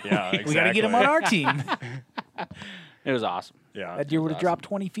guy. Yeah, exactly. We got to get him on our team. It was awesome. Yeah, That deer would have awesome. dropped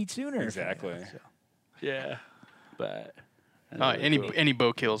 20 feet sooner. Exactly. Yeah. But Any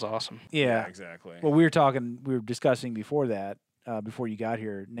bow kill is awesome. Yeah. exactly. Well, we were discussing before that, before you got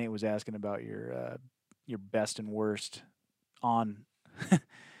here. Nate was asking about your best and worst on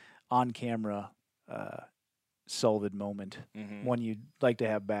camera Sullivan moment. Mhm. One you'd like to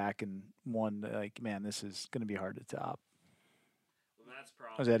have back, and one like, man, this is going to be hard to top. Well, that's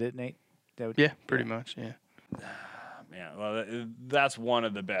Was that it, Nate? Yeah, pretty much. Yeah. Man, well, that's one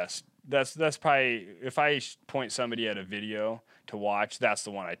of the best. That's probably, if I point somebody at a video to watch, that's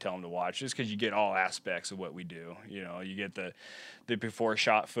the one I tell them to watch, just because you get all aspects of what we do. You get the before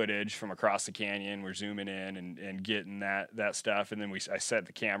shot footage from across the canyon. We're zooming in and getting that stuff, and then I set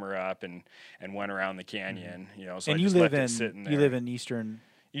the camera up and went around the canyon. So and I you just live left in it sitting there. you live in Eastern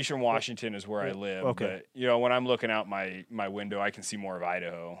Washington is where I live. Okay. But when I'm looking out my window, I can see more of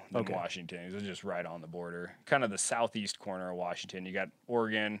Idaho than Okay. Washington. It's just right on the border, kind of the southeast corner of Washington. You got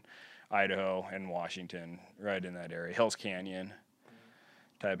Oregon, Idaho and Washington, right in that area, Hell's Canyon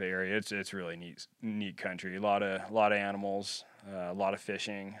type of area. It's really neat country. A lot of animals, a lot of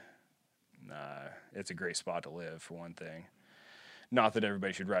fishing. It's a great spot to live, for one thing. Not that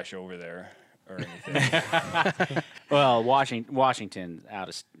everybody should rush over there or anything. Well, Washington out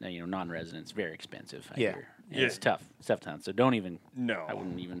of non-residents, very expensive. I Yeah. hear. And it's tough town. So don't even. No, I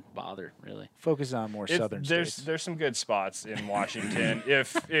wouldn't even bother really. Focus on more southern there's states. there's some good spots in Washington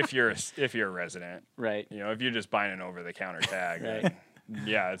if you're a resident. Right. If you're just buying an over the counter tag. Right. then,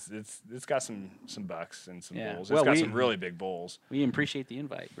 yeah, it's got some bucks and some Yeah. bulls. Well, It's got we- some really big bulls. We appreciate the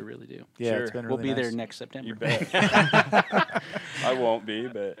invite. We really do. Yeah, Sure. it's been We'll really be there nice. next September. You bet. I won't be,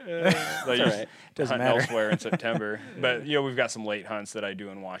 but That's all right. Doesn't hunt matter. elsewhere in September. But we've got some late hunts that I do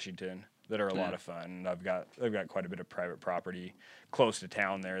in Washington that are a lot Yeah. of fun. And I've got quite a bit of private property close to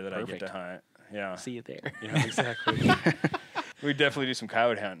town there that I get Perfect. to hunt. Yeah. See you there. Yeah, exactly. We definitely do some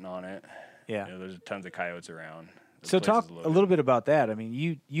coyote hunting on it. Yeah. There's tons of coyotes around. The So place talk is a loaded. little bit about that. I mean,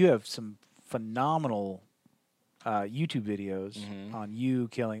 you have some phenomenal YouTube videos on you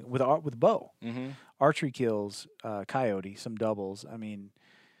killing with bow, archery kills, coyote, some doubles. I mean,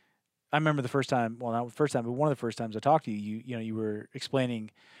 I remember the first time. Well, not the first time, but one of the first times I talked to you. You were explaining,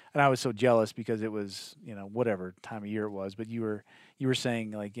 and I was so jealous because it was whatever time of year it was, but you were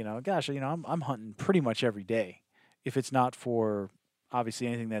saying like gosh, I'm hunting pretty much every day. If it's not for obviously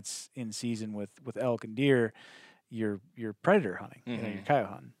anything that's in season with elk and deer, you're predator hunting, you're coyote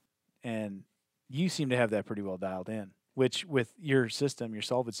hunting, and you seem to have that pretty well dialed in. Which with your system, your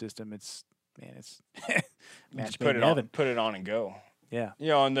Solvid system, it's match Just made put in it heaven. put it on and go. Yeah,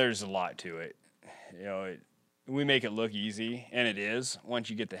 And there's a lot to it. We make it look easy, and it is once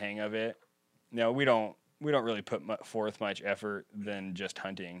you get the hang of it. We don't really put forth much effort than just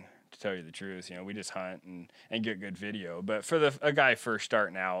hunting. To tell you the truth, we just hunt and get good video. But for a guy first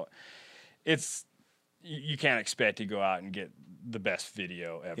starting out, you can't expect to go out and get the best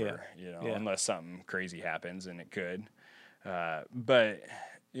video ever. Yeah. Unless something crazy happens, and it could. But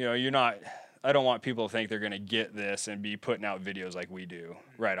you're not. I don't want people to think they're going to get this and be putting out videos like we do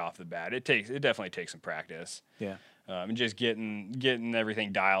right off the bat. It definitely takes some practice. yeah, And just getting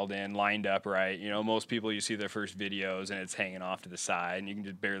everything dialed in, lined up right. Most people, you see their first videos and it's hanging off to the side, and you can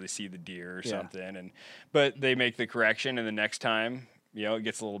just barely see the deer or something. But they make the correction, and the next time, it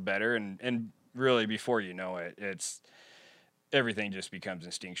gets a little better. And really, before you know it, everything just becomes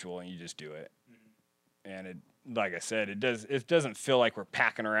instinctual, and you just do it. And it, like I said, it doesn't feel like we're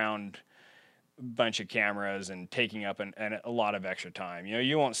packing around bunch of cameras and taking up and a lot of extra time.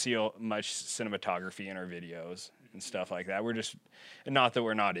 You won't see much cinematography in our videos and stuff like that. We're just, not that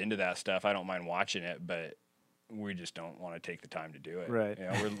we're not into that stuff. I don't mind watching it, but we just don't want to take the time to do it. Right.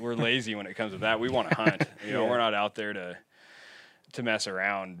 We're lazy when it comes to that. We want to hunt. We're not out there to mess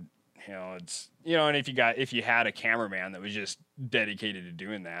around. It's and if you had a cameraman that was just dedicated to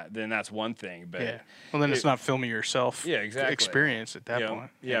doing that, then that's one thing. But Yeah. Well, then it's not filming yourself. Yeah, exactly. Experience at that point.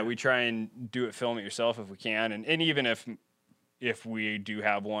 Yeah, we try and do it, film it yourself if we can, and even if we do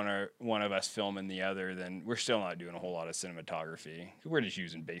have one of us filming the other, then we're still not doing a whole lot of cinematography. We're just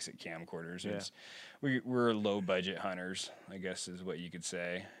using basic camcorders. Yeah. We're low budget hunters, I guess is what you could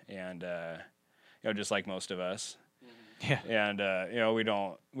say, and just like most of us. Yeah. And we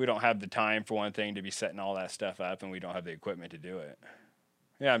don't have the time, for one thing, to be setting all that stuff up, and we don't have the equipment to do it.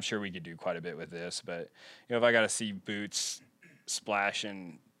 Yeah, I'm sure we could do quite a bit with this, but if I got to see boots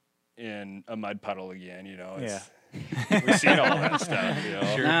splashing in a mud puddle again, it's we've seen all that stuff.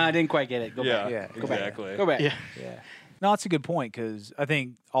 Nah, I didn't quite get it. Go Yeah, back. Yeah, Go back. exactly. Go back. Yeah. yeah. No, it's a good point because I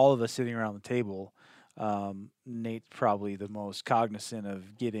think all of us sitting around the table, Nate's probably the most cognizant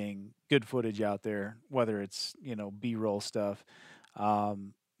of getting good footage out there, whether it's B-roll stuff.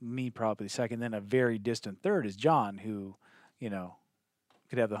 Me probably second. Then a very distant third is John, who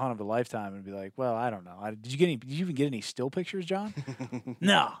could have the hunt of a lifetime and be like, well, I don't know. Did you even get any still pictures, John?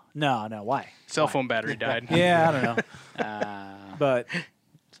 No. Why? Cell phone battery died. Yeah, I don't know. But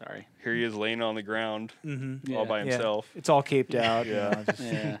Sorry. Here he is laying on the ground all by yeah, himself. it's all caped out. Yeah. Just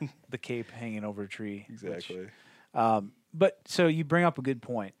Yeah. the cape hanging over a tree. which- Exactly. But so you bring up a good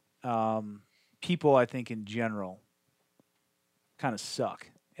point. People, I think, in general, kind of suck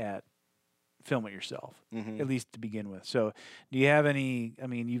at film it yourself, at least to begin with. So do you have any,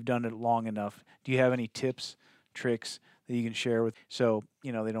 you've done it long enough. Do you have any tips, tricks that you can share with, so,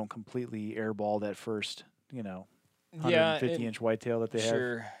 they don't completely airball that first, 150-inch whitetail that they have?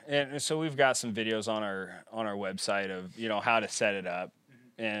 Sure. And so we've got some videos on our website of, how to set it up.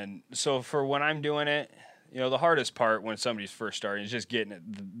 And so for when I'm doing it, the hardest part when somebody's first starting is just getting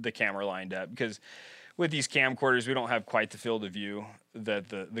the camera lined up, because with these camcorders, we don't have quite the field of view that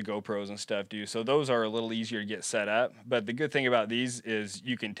the GoPros and stuff do. So those are a little easier to get set up. But the good thing about these is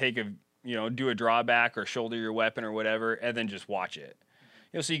you can take do a drawback or shoulder your weapon or whatever, and then just watch it.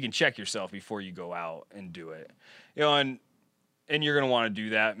 So you can check yourself before you go out and do it. And you're going to want to do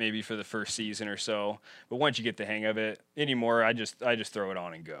that maybe for the first season or so. But once you get the hang of it, anymore, I just throw it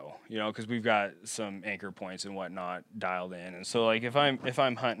on and go. Because we've got some anchor points and whatnot dialed in. And so like if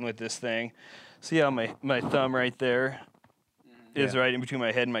I'm hunting with this thing, see how my thumb right there is right in between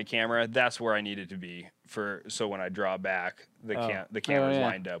my head and my camera? That's where I need it to be so when I draw back, the camera's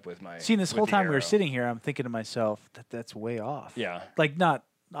lined up with my. See, this whole time we were arrow. sitting here, I'm thinking to myself that's way off. Yeah. Like not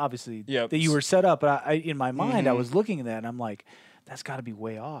obviously Yep. that you were set up, but I in my mind I was looking at that and I'm like, that's got to be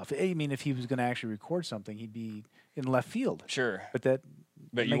way off. I mean, if he was going to actually record something, he'd be in left field. Sure. But that.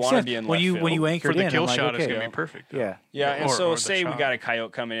 But you makes want to sense. be in when left you field. when you For anchored the in, kill I'm like, shot, okay, it's gonna be perfect. Yeah. Yeah, and Or so the say we shot. got a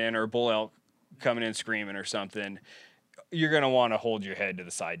coyote coming in or a bull elk coming in screaming or something, you're going to want to hold your head to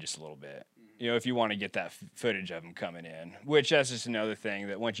the side just a little bit. If you want to get that footage of them coming in, which that's just another thing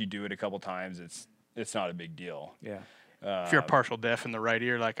that once you do it a couple times, it's not a big deal. Yeah. If you're partial deaf in the right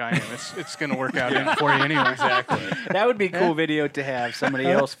ear like I am, it's going to work out for you anyway. Exactly. That would be a cool video to have somebody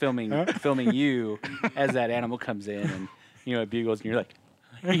else filming you as that animal comes in and it bugles and you're like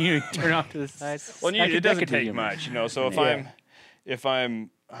you turn off to the side. Well, That it could doesn't be take humor. much, So if I'm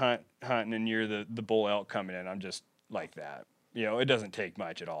hunting and you're the bull elk coming in, I'm just like that. It doesn't take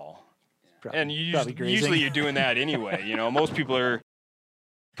much at all. And probably grazing. usually you're doing that anyway. Most people are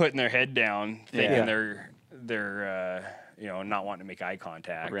putting their head down, thinking Yeah. they're not wanting to make eye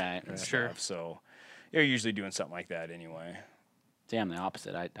contact. Right. And Sure. stuff. So you're usually doing something like that anyway. See, I'm the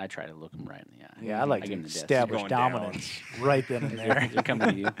opposite. I try to look them right in the eye. Yeah, I like give to 'em the death establish Going down. dominance right then and there. They're coming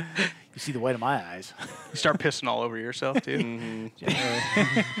to you. You see the white of my eyes. You start pissing all over yourself too. I'm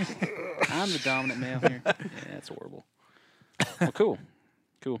the dominant male here. Yeah, that's horrible. Well, cool.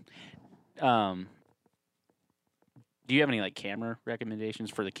 Do you have any camera recommendations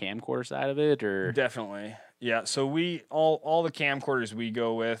for the camcorder side of it, or Definitely. Yeah. So all the camcorders we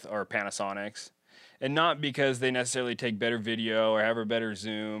go with are Panasonics. And not because they necessarily take better video or have a better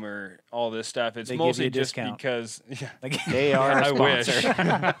zoom or all this stuff. It's They give you mostly a just discount. because Like, they are a I wish.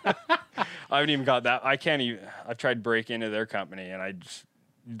 sponsor? I haven't even got that. I can't even. I've tried to break into their company, and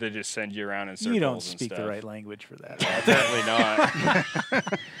they just send you around in circles. you don't and speak the stuff. right language for that. Apparently not.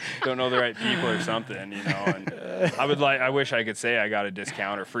 Don't know the right people or something, And I wish I could say I got a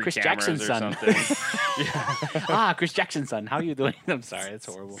discount or free Chris cameras Jackson's or son. something. Chris Jackson's son. How are you doing? I'm sorry. That's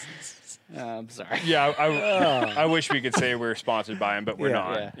horrible. I'm sorry. Yeah, I wish we could say we're sponsored by them, but we're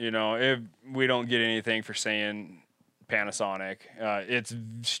Yeah. not. If we don't get anything for saying Panasonic, it's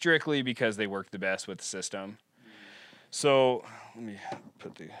strictly because they work the best with the system. So let me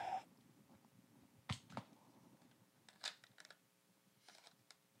put the.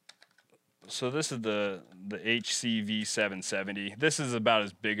 So this is the HCV 770. This is about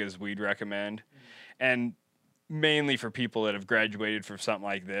as big as we'd recommend, and mainly for people that have graduated from something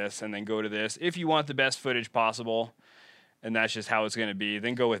like this and then go to this. If you want the best footage possible, and that's just how it's going to be,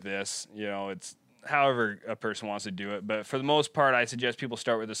 then go with this. It's however a person wants to do it. But for the most part, I suggest people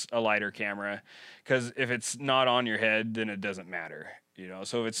start with a lighter camera, because if it's not on your head, then it doesn't matter.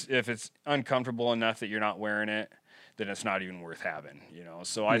 So if it's uncomfortable enough that you're not wearing it, then it's not even worth having.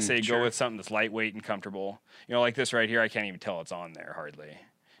 So I say go with something that's lightweight and comfortable. Like this right here, I can't even tell it's on there hardly.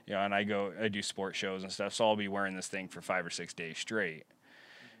 And I do sport shows and stuff, so I'll be wearing this thing for 5 or 6 days straight.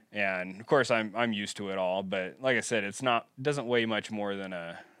 And of course, I'm used to it all, but like I said, it doesn't weigh much more than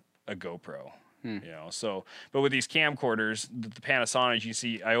a GoPro. So, but with these camcorders, the Panasonic, you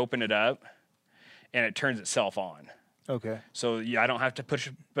see, I open it up, and it turns itself on. Okay. So I don't have to push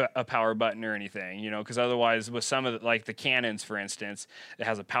a power button or anything, because otherwise with some of the Canons, for instance, it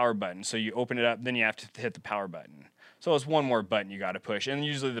has a power button. So you open it up, then you have to hit the power button. So it's one more button you got to push. And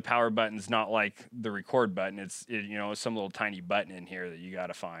usually the power button's not like the record button. It's some little tiny button in here that you got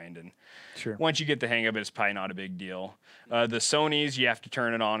to find. And Sure. once you get the hang of it, it's probably not a big deal. The Sonys, you have to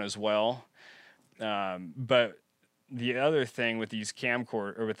turn it on as well. But the other thing with these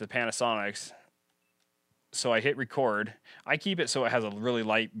with the Panasonics, so I hit record. I keep it so it has a really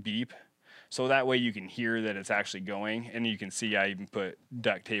light beep, so that way you can hear that it's actually going, and you can see I even put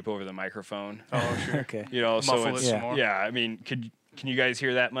duct tape over the microphone. Oh, sure. Okay. So Muffle it it's some more. yeah. I mean, can you guys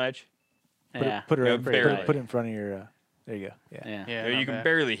hear that much? Put Yeah. it, put it, Yeah, right- put barely. it, put it in front of your. There you go. Yeah. Yeah. Yeah, You not can bad.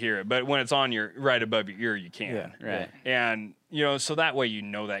 barely hear it, but when it's on right above your ear, you can. Yeah. Right. And so that way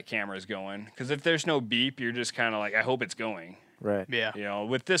that camera's going. Because if there's no beep, you're just kind of like, I hope it's going. Right. Yeah.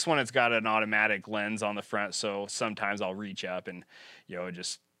 With this one, it's got an automatic lens on the front, so sometimes I'll reach up and,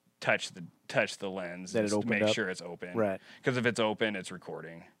 just touch the lens That it just to opened make up? sure it's open. Right. Because if it's open, it's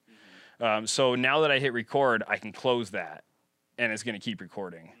recording. So now that I hit record, I can close that, and it's going to keep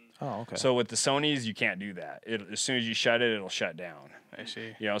recording. Oh, okay. So with the Sonys, you can't do that. As soon as you shut it, it'll shut down. I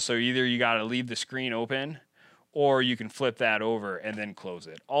see. You know, so either you got to leave the screen open, or you can flip that over and then close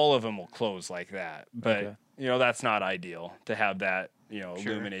it. All of them will close like that, but Okay. you know that's not ideal to have that Sure.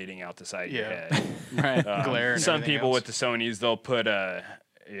 illuminating out the side of your Yeah. head. Right. Glare and Some everything people else. with the Sonys, they'll put a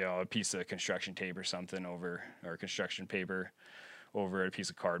piece of construction tape or something over, or construction paper over a piece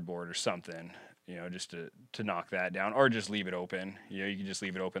of cardboard or something, just to knock that down, or just leave it open. You can just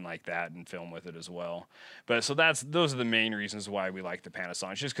leave it open like that and film with it as well. But so those are the main reasons why we like the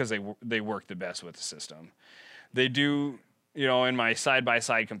Panasonic, just because they work the best with the system. They do, in my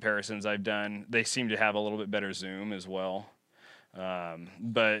side-by-side comparisons I've done, they seem to have a little bit better zoom as well.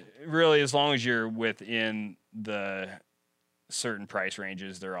 But really, as long as you're within the certain price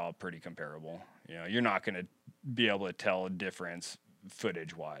ranges, they're all pretty comparable. You're not going to be able to tell a difference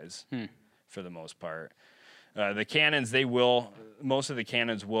footage-wise for the most part. The Canons, most of the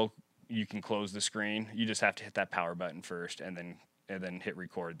Canons you can close the screen. You just have to hit that power button first and then hit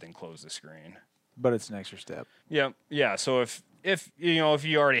record, then close the screen. But it's an extra step. Yeah. So if you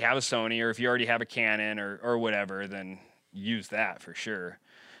already have a Sony, or if you already have a Canon or whatever, then use that for sure.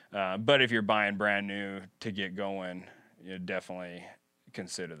 But if you're buying brand new to get going, you definitely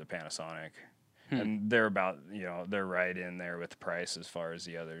consider the Panasonic. And they're they're right in there with the price as far as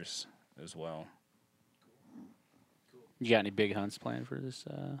the others as well. You got any big hunts planned for this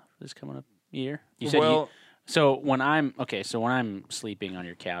coming up year? You said so when I'm sleeping on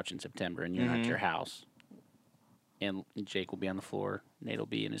your couch in September and you're not at your house, and Jake will be on the floor, Nate will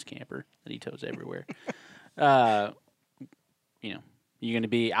be in his camper that he tows everywhere. You going to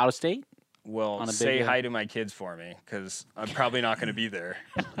be out of state? Well, On a say big, hi to my kids for me, because I'm probably not going to be there.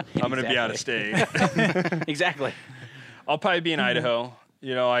 I'm going to be out of state. Exactly. I'll probably be in Idaho.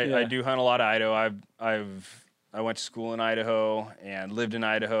 I do hunt a lot of Idaho. I went to school in Idaho and lived in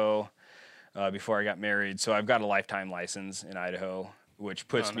Idaho before I got married. So I've got a lifetime license in Idaho, which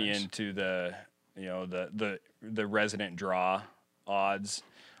puts me into the resident draw odds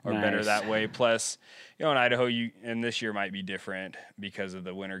are better Nice. that way. Plus, in Idaho, and this year might be different because of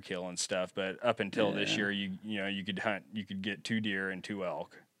the winter kill and stuff. But up until this year, you could get 2 deer and 2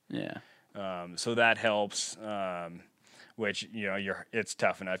 elk. Yeah. So that helps. Which it's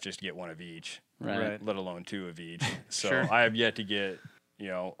tough enough just to get 1 of each, Right. let alone 2 of each. So Sure. I have yet to get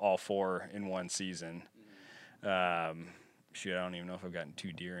all 4 in one season. I don't even know if I've gotten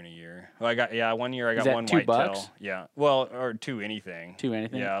 2 deer in a year. Well, 1 year I got that 1 2 whitetail. bucks? Yeah, well, or 2 anything. 2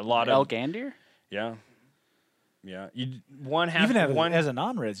 anything? Yeah, a lot of elk and deer? Yeah. Even As a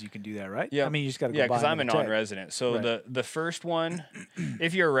non-res, you can do that, right? Yeah. I mean, you just got to go Yeah, buy because I'm a another tag. non-resident. So Right. the first one,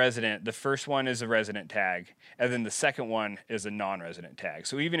 if you're a resident, the first one is a resident tag, and then the second one is a non-resident tag.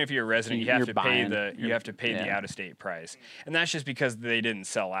 So even if you're a resident, you have you're to buying- pay the yeah. out-of-state price, and that's just because they didn't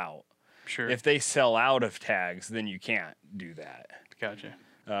sell out. Sure. If they sell out of tags, then you can't do that. Gotcha.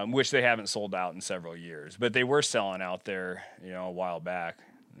 Which they haven't sold out in several years, but they were selling out there, a while back.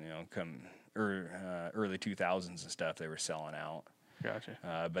 Early 2000s and stuff, they were selling out.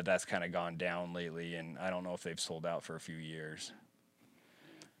 Gotcha. But that's kind of gone down lately, and I don't know if they've sold out for a few years.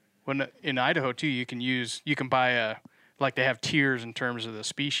 When in Idaho too, you can buy like they have tiers in terms of the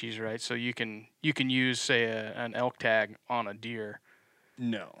species, right? So you can use say an elk tag on a deer.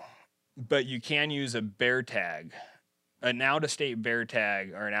 No, but you can use a bear tag, an out-of-state bear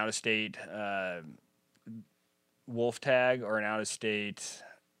tag, or an out-of-state wolf tag, or an out-of-state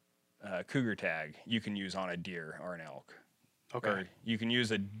cougar tag. You can use on a deer or an elk. Okay. Or you can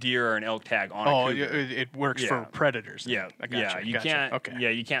use a deer or an elk tag on Oh, a cougar. it works for Yeah. predators. then. Yeah, I gotcha. You gotcha. can't. Okay. Yeah,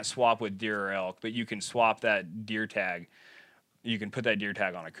 you can't swap with deer or elk, but you can swap that deer tag. You can put that deer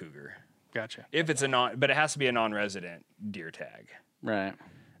tag on a cougar Gotcha. if it's but it has to be a non-resident deer tag, Right.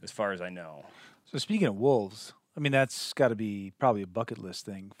 as far as I know. So speaking of wolves, I mean, that's got to be probably a bucket list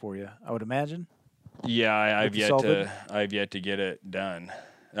thing for you, I would imagine. Yeah, I've With the yet salted? I've yet to get it done.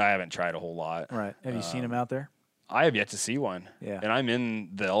 I haven't tried a whole lot. Right. Have you seen them out there? I have yet to see one. Yeah. And I'm in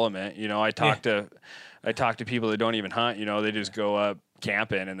the element. I talk to people that don't even hunt. They just go up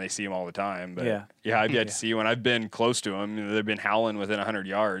camping and they see them all the time. But I've yet to see one. I've been close to them. They've been howling within 100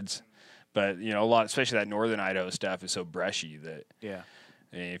 yards. But a lot, especially that northern Idaho stuff, is so brushy that Yeah.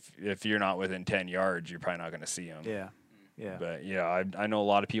 if you're not within 10 yards, you're probably not going to see them. Yeah. Yeah. But I know a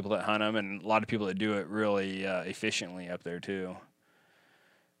lot of people that hunt them, and a lot of people that do it really efficiently up there too.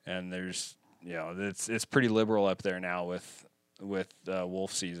 And there's it's pretty liberal up there now with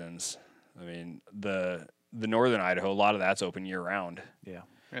wolf seasons. I mean the northern Idaho, a lot of that's open year round. Yeah.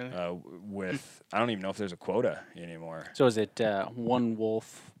 Really? With I don't even know if there's a quota anymore. So is it one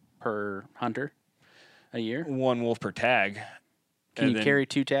wolf per hunter a year? One wolf per tag. Can And you then- carry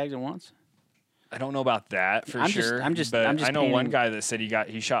 2 tags at once? I don't know about that for I'm just- sure. I'm just- but I'm just I know one painting- guy that said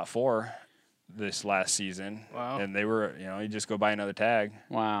he shot 4 this last season. Wow. And they were, you just go buy another tag.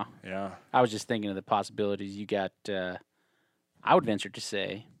 Wow. Yeah. I was just thinking of the possibilities. You got, I would venture to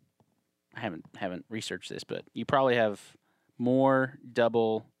say, I haven't researched this, but you probably have more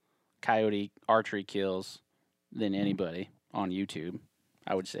double coyote archery kills than anybody on YouTube,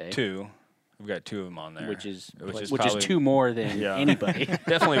 I would say. 2. We've got 2 of them on there. Which is probably- 2 more than Yeah. anybody.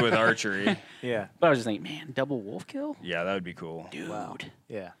 Definitely with archery. Yeah. But I was just thinking, man, double wolf kill? Yeah, that would be cool. Dude.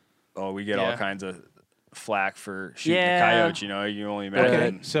 Yeah. Oh, we get all Yeah. kinds of flack for shooting Yeah. the coyotes, you only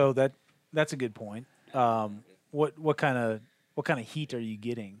imagine. Okay. So that's a good point. What kind of heat are you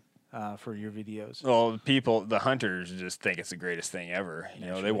getting for your videos? Well, the hunters just think it's the greatest thing ever.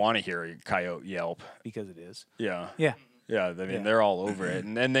 They want to hear a coyote yelp. Because it is. Yeah. Yeah. Yeah, I mean, Yeah. they're all over it.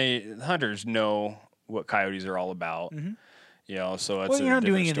 And then the hunters know what coyotes are all about. Mhm. So it's Well, a you're not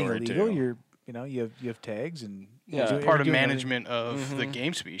doing different anything story, illegal. too. You have tags and Yeah. you're Part of doing everything. management of the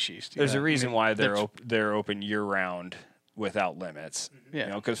game species. There's Yeah. a reason why they're that's- they're open year round without limits.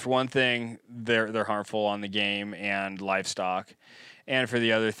 Yeah. Because for one thing, they're harmful on the game and livestock, and for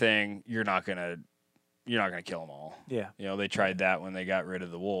the other thing, you're not gonna kill them all. Yeah. They tried that when they got rid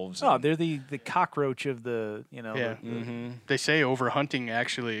of the wolves. Oh, and- they're the cockroach of the Yeah. Mhm. They say overhunting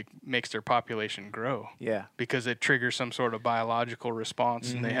actually makes their population grow yeah. because it triggers some sort of biological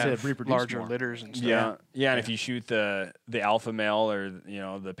response, and they To have reproduce larger more. litters and stuff. Yeah, and if you shoot the alpha male or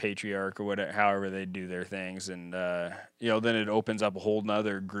the patriarch or whatever, however they do their things, and then it opens up a whole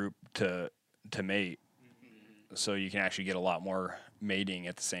nother group to mate, so you can actually get a lot more mating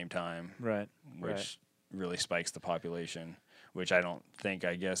at the same time, Right. which really spikes the population, which I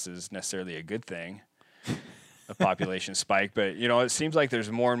guess is necessarily a good thing, a population spike. But it seems like there's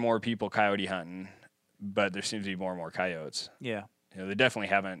more and more people coyote hunting, but there seems to be more and more coyotes. Yeah. They definitely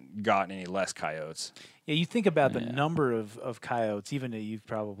haven't gotten any less coyotes. Yeah, you think about the Yeah. number of coyotes, even that you've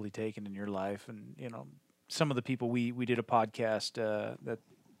probably taken in your life, and some of the people we did a podcast that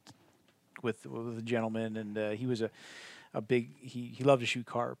with a gentleman, and he was a big he loved to shoot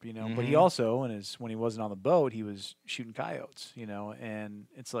carp, but he also when he wasn't on the boat, he was shooting coyotes, and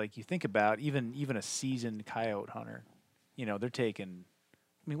it's like you think about even a seasoned coyote hunter, they're taking.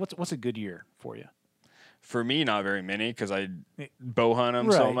 I mean, what's a good year for you? For me, not very many because I bow hunt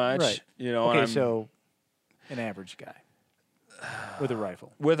them so Right, much. right. And Okay, I'm- so an average guy with a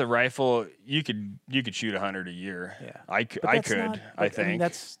rifle. with a rifle, you could shoot 100 a year. Yeah. I But could. that's not- I but, think mean,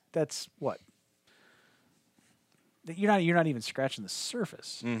 that's what you're not even scratching the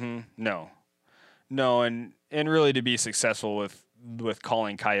surface. no, and really to be successful with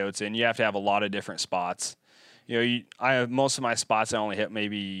calling coyotes in, you have to have a lot of different spots. I have most of my spots I only hit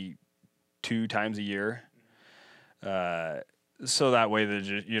maybe 2 times a year. So that way that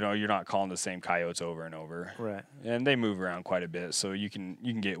you're not calling the same coyotes over and over. Right. And they move around quite a bit, so you can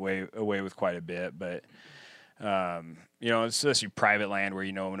get away with quite a bit. But it's just your private land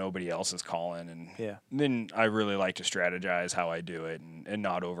where nobody else is calling, and Yeah. then I really like to strategize how I do it and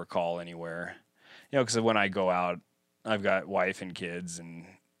not overcall anywhere. Because when I go out, I've got wife and kids and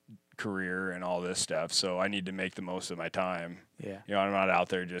career and all this stuff, so I need to make the most of my time. Yeah. I'm not out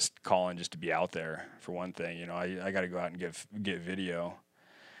there just calling just to be out there. For one thing, I got to go out and get video,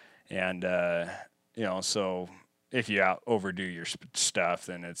 and so if you overdo your stuff,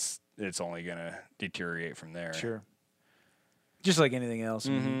 then it's only gonna deteriorate from there. Sure. Just like anything else,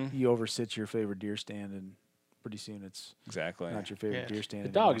 I mean, you oversit your favorite deer stand, and pretty soon it's Exactly. not your favorite Yeah. deer stand. The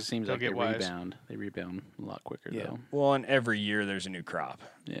anymore. dogs seems They'll like they get wise. rebound. They rebound a lot quicker, Yeah. though. Well, and every year there's a new crop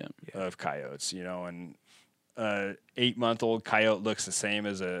Yeah. of coyotes, and 8-month-old coyote looks the same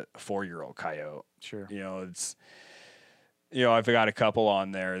as a 4-year-old coyote. Sure. It's I've got a couple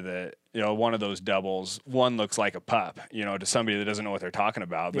on there that one of those doubles, one looks like a pup, to somebody that doesn't know what they're talking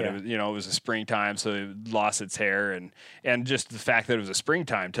about. But Yeah. it was a springtime, so it lost its hair, and just the fact that it was a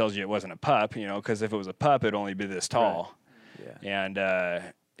springtime tells you it wasn't a pup, because if it was a pup, it'd only be this tall. Yeah. And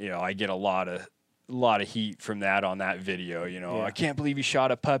I get a lot of heat from that on that video. Yeah. I can't believe you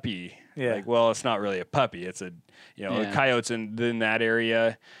shot a puppy. Yeah. Like, well, it's not really a puppy. It's a the Yeah. coyotes in that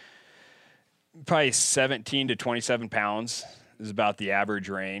area. Probably 17 to 27 pounds is about the average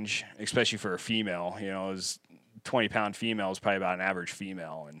range, especially for a female. Is 20-pound female is probably about an average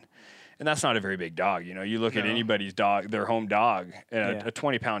female, and that's not a very big dog. You look at No. anybody's dog, their home dog, and Yeah. a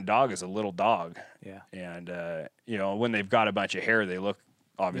 20-pound dog is a little dog. Yeah. And when they've got a bunch of hair, they look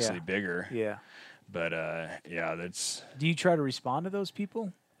obviously Yeah. bigger. Yeah. But that's Do you try to respond to those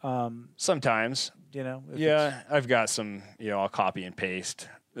people? Sometimes. You know. if Yeah, I've got some, I'll copy and paste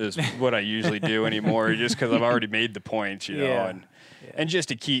is what I usually do anymore, just because I've already made the points, Yeah. and just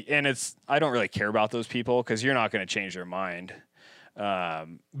to keep, and I don't really care about those people because you're not going to change their mind.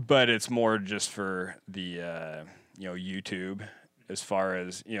 But it's more just for the, YouTube, as far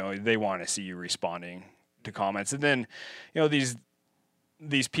as, they want to see you responding to comments. And then,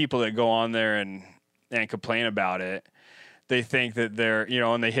 these people that go on there and complain about it, they think that they're,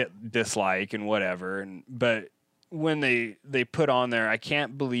 and they hit dislike and whatever. But when they put on there, I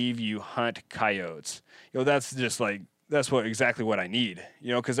can't believe you hunt coyotes. That's just like, that's exactly what I need,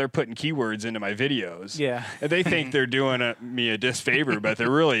 because they're putting keywords into my videos. Yeah. And they think they're doing me a disfavor, but they're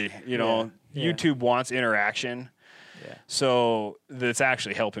really, Yeah. YouTube wants interaction. Yeah. So that's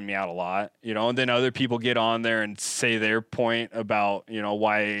actually helping me out a lot, and then other people get on there and say their point about,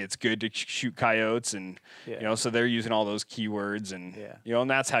 why it's good to shoot coyotes and, Yeah. so they're using all those keywords and, Yeah. and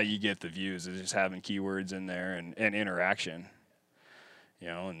that's how you get the views, is just having keywords in there and interaction,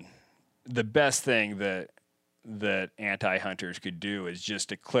 and the best thing that anti-hunters could do is just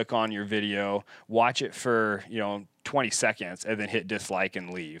to click on your video, watch it for, 20 seconds and then hit dislike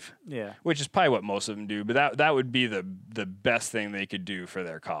and leave. Yeah. Which is probably what most of them do, but that would be the best thing they could do for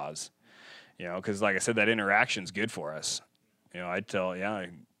their cause. Because like I said, that interaction's good for us. I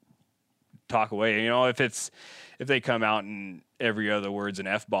talk away. If they come out and every other word's an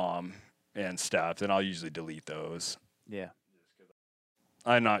F-bomb and stuff, then I'll usually delete those. Yeah.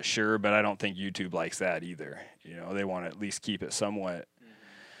 I'm not sure, but I don't think YouTube likes that either. They want to at least keep it somewhat.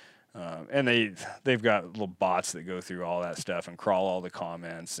 And they've got little bots that go through all that stuff and crawl all the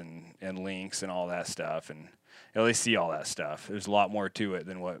comments and links and all that stuff, and they see all that stuff. There's a lot more to it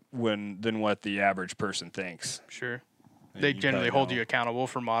than what the average person thinks. Sure. And They you generally probably hold know. you accountable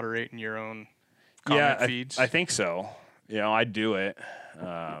for moderating your own comment feeds. I think so. I do it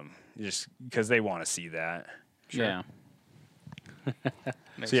just because they want to see that. Yeah.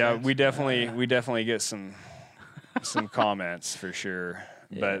 Makes So yeah, sense. we definitely get some comments for sure.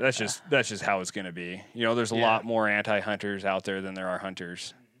 But that's just how it's going to be. There's a lot more anti-hunters out there than there are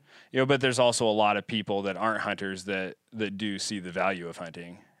hunters. But there's also a lot of people that aren't hunters that do see the value of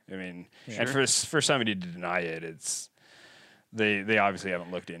hunting. I mean, and for somebody to deny it, it's they obviously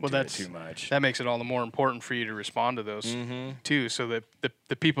haven't looked into it too much. That makes it all the more important for you to respond to those too, so that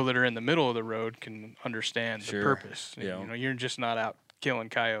the people that are in the middle of the road can understand the purpose. Yeah. You're just not out killing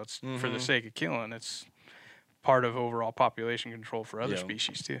coyotes for the sake of killing. It's part of overall population control for other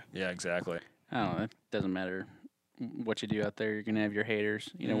species too. Yeah, exactly. I don't know. It doesn't matter what you do out there. You're gonna have your haters.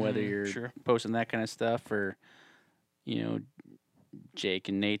 Whether you're posting that kind of stuff or, Jake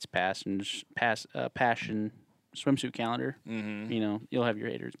and Nate's passion swimsuit calendar. You'll have your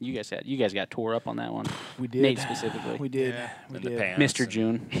haters. You guys got tore up on that one. We did. Nate specifically. We did. Yeah. We And the did. pants. Mr.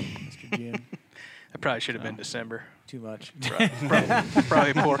 June. Mr. June. It probably should have been December. Too much.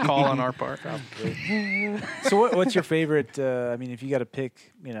 Probably a poor call on our part. So what's your favorite? If you got to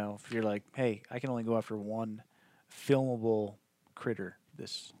pick, if you're like, hey, I can only go after one filmable critter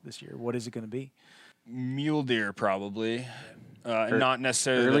this year, what is it going to be? Mule deer probably, not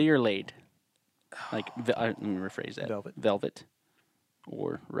necessarily. Early or late? Like, let me rephrase that. Velvet.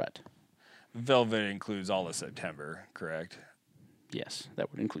 Or rut. Velvet includes all of September, correct? Yes,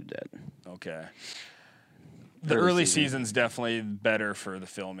 that would include that. Okay. The early season's definitely better for the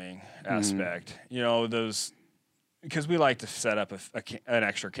filming aspect. Those, because we like to set up an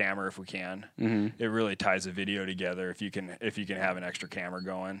extra camera if we can. It really ties the video together if you can have an extra camera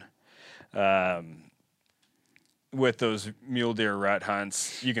going. With those mule deer rut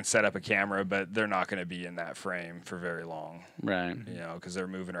hunts, you can set up a camera, but they're not going to be in that frame for very long. Right. Because they're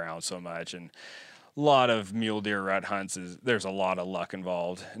moving around so much. And a lot of mule deer rut hunts there's a lot of luck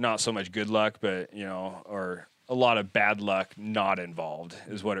involved. Not so much good luck, but or a lot of bad luck not involved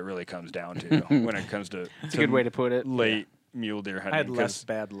is what it really comes down to when it comes to. It's a good way to put it. Late mule deer hunting. I had less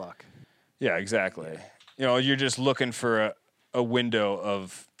bad luck. Yeah, exactly. You're just looking for a window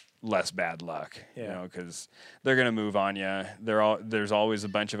of less bad luck. Yeah. Because they're gonna move on you. There's always a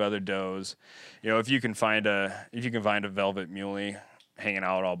bunch of other does. If you can find a velvet muley hanging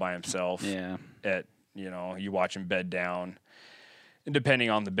out all by himself. Yeah. At you watch him bed down, and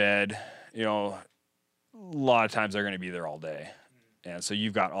depending on the bed, a lot of times they're going to be there all day, and so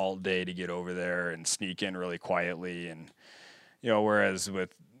you've got all day to get over there and sneak in really quietly, and whereas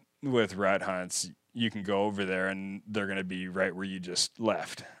with rut hunts you can go over there and they're going to be right where you just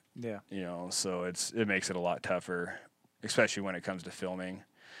left. Yeah. So it makes it a lot tougher, especially when it comes to filming.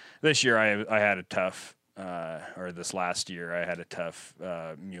 This year I had a tough. Or this last year, I had a tough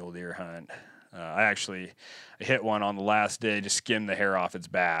mule deer hunt. I actually hit one on the last day, just skimmed the hair off its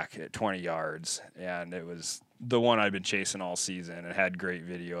back at 20 yards, and it was the one I'd been chasing all season and had great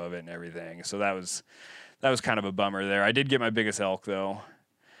video of it and everything. So that was kind of a bummer there. I did get my biggest elk though,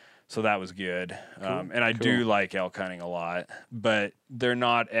 so that was good. And I do like elk hunting a lot, but they're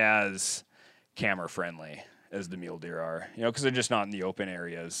not as camera friendly as the mule deer are, because they're just not in the open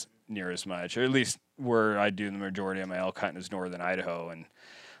areas near as much, or at least where I do the majority of my elk hunting is northern Idaho. And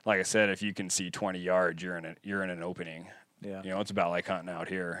like I said, if you can see 20 yards, you're in an opening. Yeah. It's about like hunting out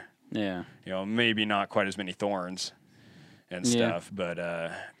here. Yeah. Maybe not quite as many thorns and stuff, but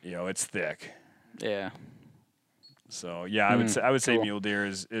it's thick. Yeah. So yeah, I would say mule deer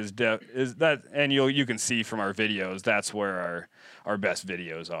is that, and you can see from our videos that's where our best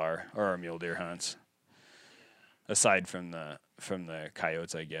videos are our mule deer hunts. Aside from the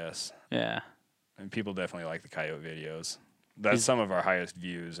coyotes, I guess. Yeah. And people definitely like the coyote videos. That's some of our highest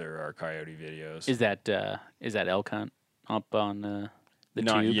views are our coyote videos. Is that elk hunt up on the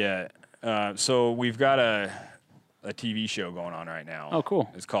Not tube? yet. So we've got a TV show going on right now. Oh, cool.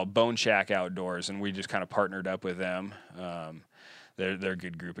 It's called Bone Shack Outdoors, and we just kind of partnered up with them. They're a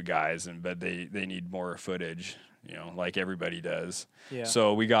good group of guys, but they need more footage, like everybody does. Yeah.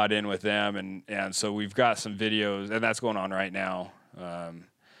 So we got in with them, and so we've got some videos, and that's going on right now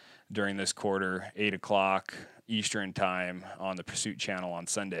during this quarter, 8 o'clock Eastern time on the Pursuit Channel on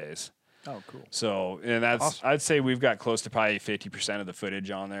Sundays. Oh, cool. So, and that's, Awesome. I'd say we've got close to probably 50% of the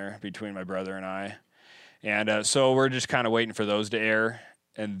footage on there between my brother and I. And so we're just kind of waiting for those to air,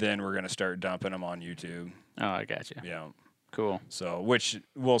 and then we're going to start dumping them on YouTube. Oh, I got you. Yeah. Cool. So, which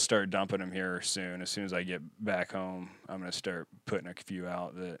we'll start dumping them here soon. As soon as I get back home, I'm going to start putting a few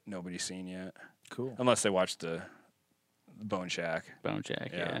out that nobody's seen yet. Cool. Unless they watch the Bone Shack. Bone Shack,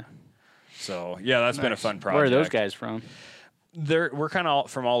 yeah. So, yeah, that's been a fun project. Where are those guys from? We're kind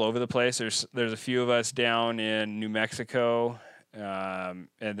of from all over the place. There's a few of us down in New Mexico, and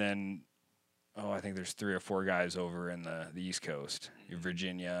then I think there's 3 or 4 guys over in the East Coast,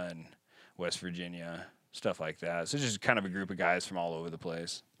 Virginia and West Virginia, stuff like that. So just kind of a group of guys from all over the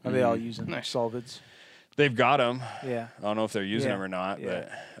place. Are they all using Nice. solvids? They've got them. Yeah. I don't know if they're using Yeah. them or not, Yeah.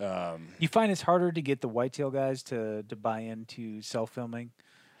 but You find it's harder to get the whitetail guys to buy into self-filming,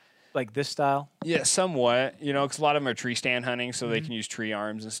 like this style? yeah, somewhat. Because a lot of them are tree stand hunting, so they can use tree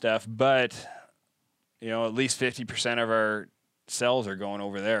arms and stuff. But at least 50% of our cells are going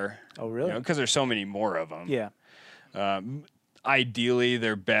over there. Oh, really? Because there's so many more of them. Yeah. Ideally,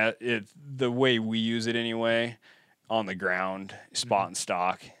 they're the way we use it anyway, on the ground, spot and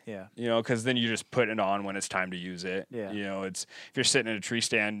stock. Yeah. Because then you just put it on when it's time to use it. Yeah. It's if you're sitting in a tree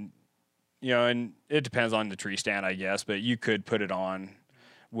stand, and it depends on the tree stand, I guess, but you could put it on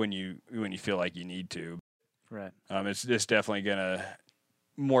when you feel like you need to. Right. It's definitely gonna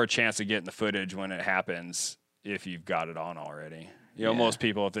more chance of getting the footage when it happens if you've got it on already. Most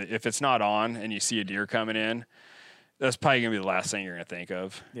people, if it's not on and you see a deer coming in, that's probably gonna be the last thing you're gonna think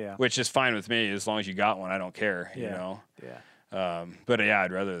of. Yeah. Which is fine with me as long as you got one. I don't care. Yeah. Yeah. But yeah,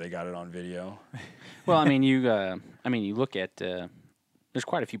 I'd rather they got it on video. Well, you look at there's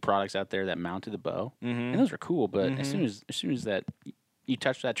quite a few products out there that mount to the bow, and those are cool. But as soon as that you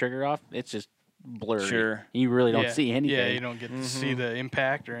touch that trigger off, it's just blurry. Sure. You really don't Yeah. see anything. Yeah, you don't get to see the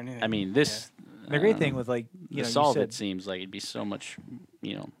impact or anything. This. The great thing with the you solid said, seems like it'd be so much,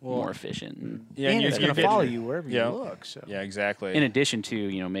 more efficient. And Yeah, and you- it's you going to get- follow you wherever Yeah. you look. So Yeah, exactly. in addition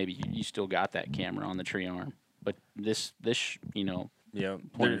to, maybe you still got that camera on the tree arm, but this yeah,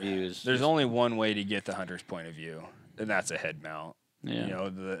 point of view is there's only one way to get the hunter's point of view, and that's a head mount. yeah.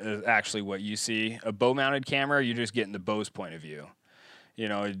 Actually what you see, a bow mounted camera, you're just getting the bow's point of view.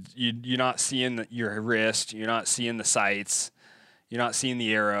 You're not seeing your wrist, you're not seeing the sights, you're not seeing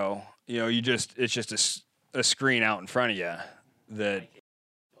the arrow. It's just a screen out in front of you that.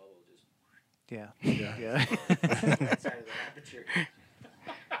 yeah. Yeah.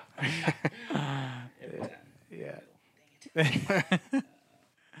 Yeah.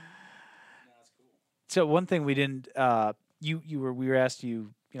 So one thing we didn't we were asked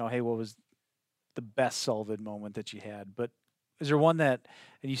you, hey, what was the best Sullivan moment that you had? But is there one that,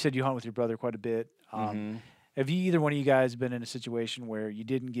 and you said you hunt with your brother quite a bit. Have you, either one of you guys, been in a situation where you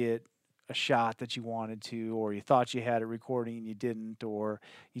didn't get a shot that you wanted to, or you thought you had it recording and you didn't, or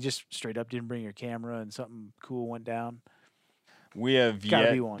you just straight up didn't bring your camera and something cool went down? We have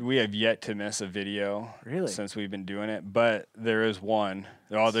Gotta be one. yet to miss a video Really? since we've been doing it, but there is one.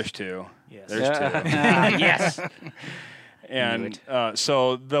 Oh, there's 2. Yes. There's 2. Yes. And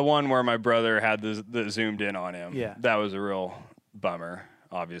so the one where my brother had the zoomed in on him, Yeah. that was a real bummer,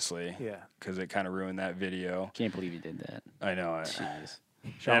 obviously, Yeah. because it kind of ruined that video. Can't believe you did that. I know it. Jeez.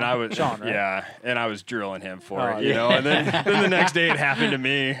 And I was Sean, right? yeah, and I was drilling him for Oh, it, you know. And then the next day it happened to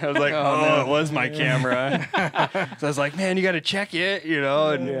me. I was like, oh, it was my camera. So I was like, man, you got to check it, you know.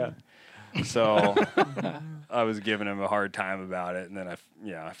 And Yeah. so I was giving him a hard time about it, and then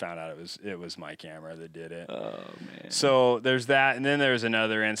I found out it was my camera that did it. Oh man. So there's that, and then there's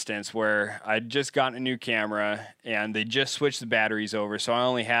another instance where I'd just gotten a new camera, and they just switched the batteries over, so I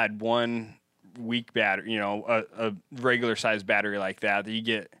only had one weak battery, you know, a regular size battery like that you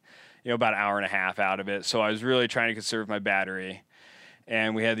get, you know, about an hour and a half out of it. So I was really trying to conserve my battery,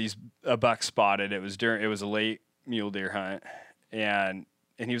 and we had a buck spotted. It was a late mule deer hunt, and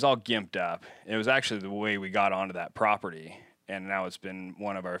he was all gimped up. It was actually the way we got onto that property, and now it's been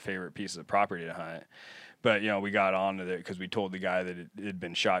one of our favorite pieces of property to hunt. But, you know, we got onto it because we told the guy that it had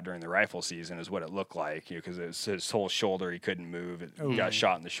been shot during the rifle season is what it looked like, you know, because it was his whole shoulder. He couldn't move. It got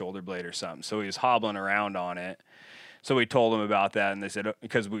shot in the shoulder blade or something. So he was hobbling around on it. So we told him about that, and they said,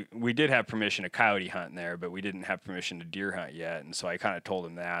 because we did have permission to coyote hunt in there, but we didn't have permission to deer hunt yet. And so I kind of told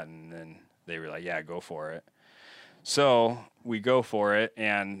him that, and then they were like, yeah, go for it. So we go for it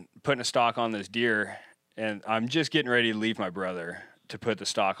and putting a stock on this deer, and I'm just getting ready to leave my brother to put the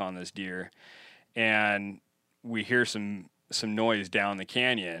stock on this deer. And we hear some noise down the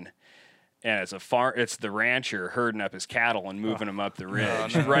canyon, and it's the rancher herding up his cattle and moving them up the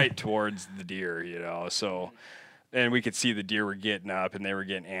ridge right towards the deer, you know. So, and we could see the deer were getting up and they were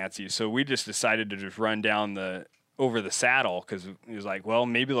getting antsy. So we just decided to just run down over the saddle, because he was like, well,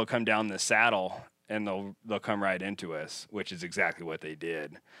 maybe they'll come down the saddle and they'll come right into us, which is exactly what they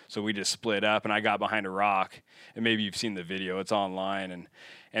did. So we just split up, and I got behind a rock, and maybe you've seen the video, it's online,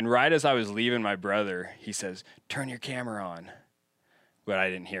 and right as I was leaving my brother, he says, turn your camera on. But I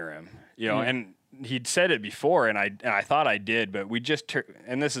didn't hear him, you know, and he'd said it before, and I thought I did, but we just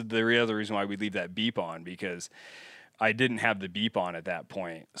and this is the real other reason why we leave that beep on, because I didn't have the beep on at that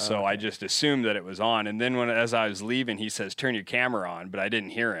point. So I just assumed that it was on. And then as I was leaving, he says, turn your camera on, but I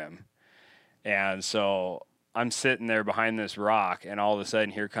didn't hear him. And so I'm sitting there behind this rock, and all of a sudden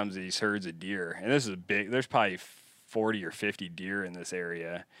here comes these herds of deer. And this is big. There's probably 40 or 50 deer in this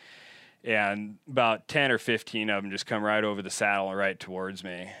area. And about 10 or 15 of them just come right over the saddle and right towards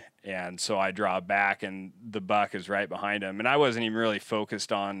me. And so I draw back, and the buck is right behind him. And I wasn't even really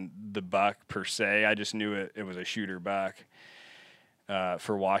focused on the buck per se. I just knew it was a shooter buck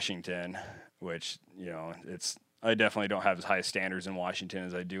for Washington, which, you know, I definitely don't have as high standards in Washington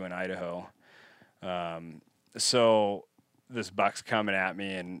as I do in Idaho. So this buck's coming at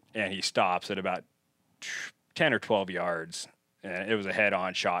me, and he stops at about 10 or 12 yards. And it was a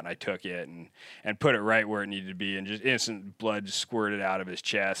head-on shot, and I took it and put it right where it needed to be, and just instant blood just squirted out of his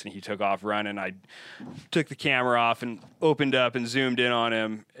chest, and he took off running. I took the camera off and opened up and zoomed in on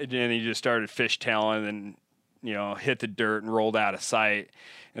him, and then he just started fishtailing and, you know, hit the dirt and rolled out of sight.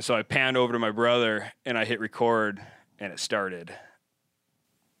 And so I panned over to my brother, and I hit record, and it started.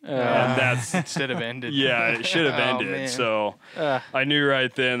 And that's Instead of ended. yeah, it should have Oh, ended. man. So I knew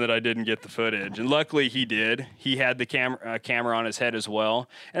right then that I didn't get the footage, and luckily he did. He had the camera on his head as well,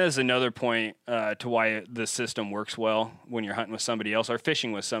 and that's another point to why the system works well when you're hunting with somebody else or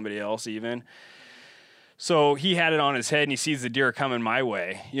fishing with somebody else even. So he had it on his head, and he sees the deer coming my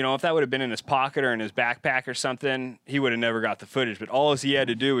way. You know, if that would have been in his pocket or in his backpack or something, he would have never got the footage. But all he had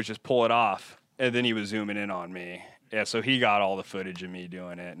to do was just pull it off, and then he was zooming in on me. Yeah, so he got all the footage of me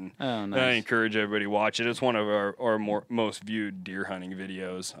doing it, and Oh, I nice. encourage everybody to watch it. It's one of our most viewed deer hunting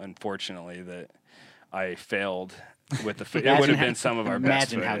videos. Unfortunately, that I failed with the footage. It would have been some of our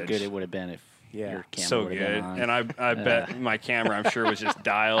best Imagine footage. how good it would have been if Yeah. your camera So would have good, been on. and I bet my camera, I'm sure, was just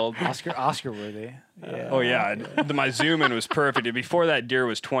dialed. Oscar worthy. Yeah. Oh yeah, my zoom in was perfect. Before that deer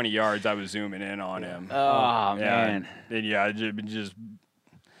was 20 yards, I was zooming in on him. Oh, Yeah, man. and yeah, just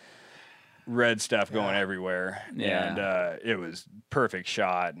red stuff going everywhere. Yeah. And it was perfect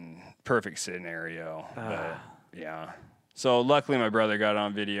shot and perfect scenario. But yeah. So luckily my brother got it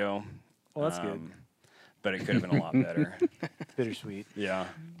on video. Well, that's good. But it could have been a lot better. Bittersweet. Yeah.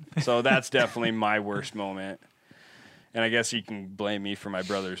 So that's definitely my worst moment. And I guess you can blame me for my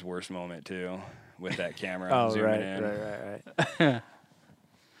brother's worst moment too, with that camera Oh, zooming right, in. right.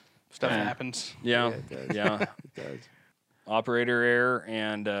 Stuff happens. Yeah. Yeah, it does. Yeah. It does. Operator error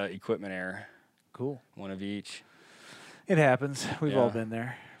and equipment error. Cool. One of each. It happens. We've all Yeah. been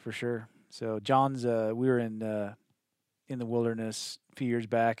there for sure. So John's, we were in the wilderness a few years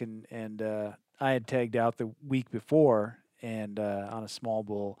back, and I had tagged out the week before and on a small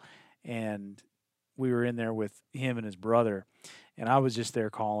bull, and we were in there with him and his brother, and I was just there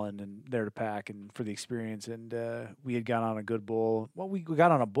calling and there to pack and for the experience, and we had got on a good bull. Well, we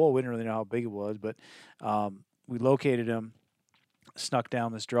got on a bull. We didn't really know how big it was, but we located him snuck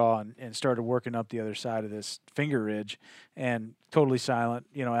down this draw and started working up the other side of this finger ridge, and totally silent,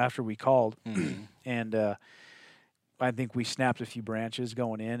 after we called. And I think we snapped a few branches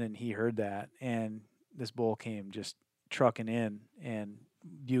going in, and he heard that. And this bull came just trucking in and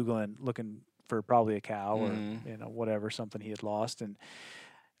bugling, looking for probably a cow or whatever, something he had lost. And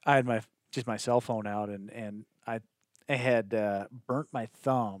I had my cell phone out, and I had burnt my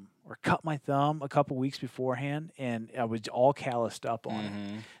thumb or cut my thumb a couple weeks beforehand, and I was all calloused up on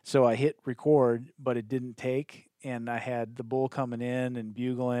it. So I hit record, but it didn't take, and I had the bull coming in and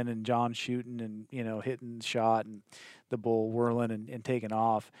bugling and John shooting and, hitting the shot and the bull whirling and taking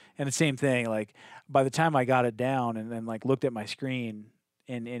off. And the same thing, like by the time I got it down and then like looked at my screen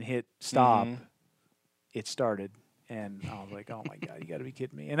and hit stop, it started. And I was like, oh, my God, you got to be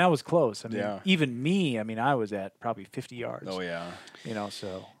kidding me. And that was close. I mean, even me, I was at probably 50 yards. Oh, yeah.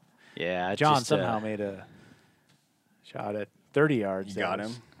 So. Yeah. John somehow made a shot at 30 yards. You got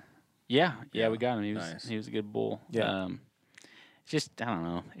him? Yeah, we got him. Nice. He was a good bull. Yeah. Just, I don't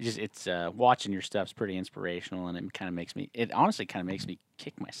know. It's watching your stuff's pretty inspirational, and it honestly kind of makes me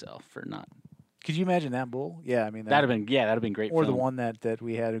kick myself for not. Could you imagine that bull? Yeah, that'd have been great. Or film. the one that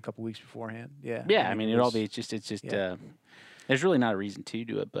we had a couple weeks beforehand. Yeah. Yeah, it'd all be. It's just. There's really not a reason to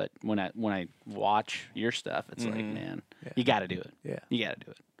do it, but when I watch your stuff, it's like, man, you got to do it. Yeah, you got to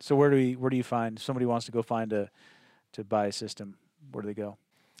do it. So where do you find if somebody wants to go to buy a system? Where do they go?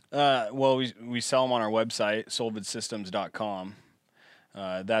 Well, we sell them on our website, solvidsystems.com.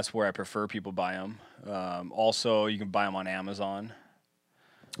 That's where I prefer people buy them. Also, you can buy them on Amazon.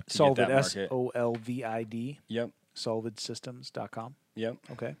 Solvid, SOLVID. Yep. Solvidsystems.com. Yep.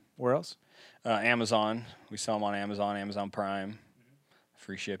 Okay. Where else? Amazon. We sell them on Amazon, Amazon Prime.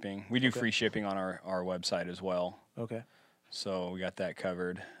 Free shipping. We do free shipping on our website as well. Okay. So we got that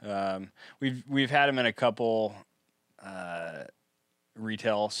covered. We've had them in a couple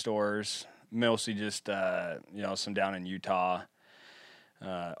retail stores, mostly just some down in Utah,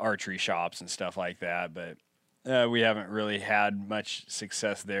 archery shops and stuff like that. But we haven't really had much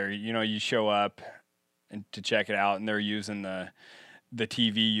success there. You show up and to check it out, and they're using the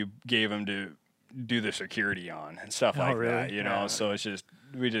TV you gave them to do the security on and stuff like really? that. So it's just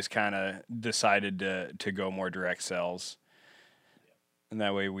we just kind of decided to go more direct sales, and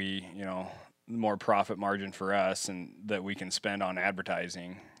that way we more profit margin for us, and that we can spend on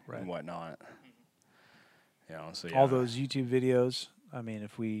advertising and whatnot. So yeah. All those YouTube videos.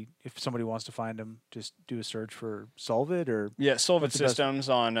 If somebody wants to find them, just do a search for Solvid or Solvid Systems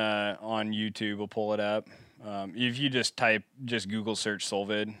on YouTube. We'll pull it up. If you just Google search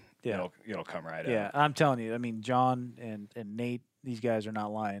Solvid, it'll come right up. Yeah, I'm telling you. John and Nate, these guys are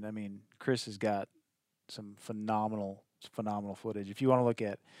not lying. Chris has got some phenomenal footage. If you want to look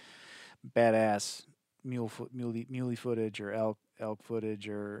at badass muley footage or elk footage,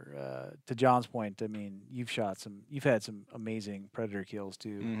 or to John's point, you've had some amazing predator kills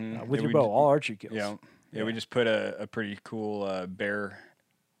too with your bow, all archery kills. Yeah. We just put a pretty cool bear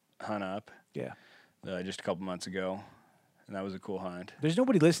hunt up. Yeah. Just a couple months ago, and that was a cool hunt. There's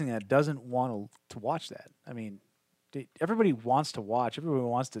nobody listening that doesn't want to watch that. Everybody wants to watch. Everybody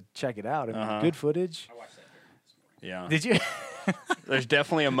wants to check it out. Good footage. I watched that this Yeah. morning. Did you? There's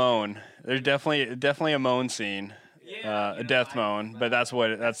definitely a moan. There's definitely a moan scene. A death moan, but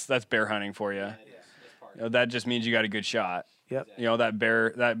that's bear hunting for you. That just means you got a good shot. Yep.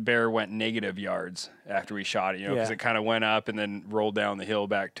 That bear went negative yards after we shot it. Because it kind of went up and then rolled down the hill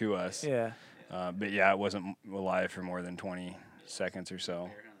back to us. Yeah. But yeah, it wasn't alive for more than 20 seconds or so.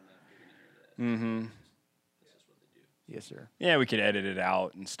 Mm-hmm. Yes, sir. Yeah, we could edit it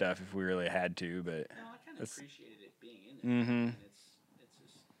out and stuff if we really had to, but. No, I kind of appreciated it being in there. Mm-hmm. It's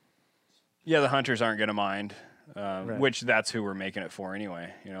just. Yeah, the hunters aren't gonna mind, Right. which that's who we're making it for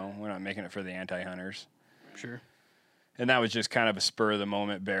anyway. We're not making it for the anti-hunters. Sure. And that was just kind of a spur of the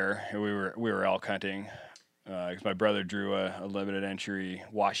moment bear. We were elk hunting because my brother drew a limited entry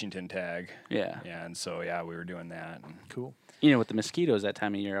Washington tag. Yeah. Yeah, and so we were doing that. And Cool. With the mosquitoes that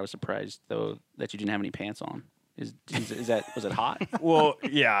time of year, I was surprised though that you didn't have any pants on. Was it hot? Well,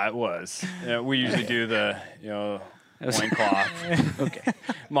 yeah, it was. We usually do the loincloth, Okay.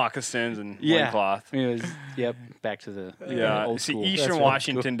 moccasins, and Yeah. loincloth. It was back to the Yeah, old see, school. Eastern That's right.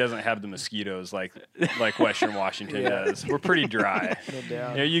 Washington doesn't have the mosquitoes like Western Washington does. We're pretty dry. No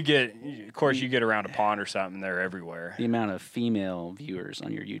doubt. You get around a pond or something, they're everywhere. The amount of female viewers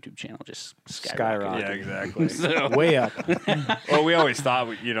on your YouTube channel just Skyrocketed. Yeah, exactly. So, Way up. Well, we always thought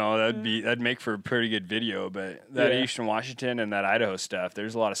that'd make for a pretty good video, but that Yeah. Eastern Washington and that Idaho stuff,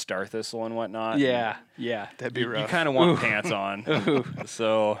 there's a lot of star thistle and whatnot. yeah, that'd be You rough. kind of want pants on,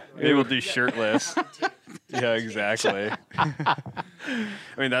 so maybe we'll do shirtless. Yeah, exactly. I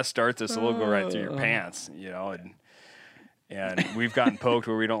mean, that starts this will go right through your pants, and we've gotten poked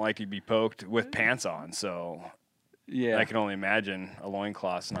where we don't like to be poked with pants on. So Yeah. I can only imagine a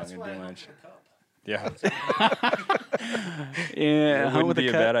loincloth's not going to do much. Yeah. Yeah, It wouldn't be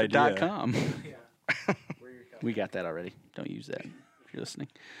a bad idea. .com. We got that already. Don't use that if you're listening.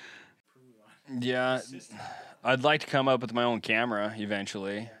 Yeah, I'd like to come up with my own camera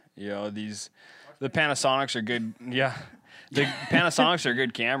eventually. The Panasonics are good. Yeah, the Panasonics are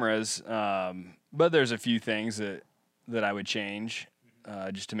good cameras, but there's a few things that I would change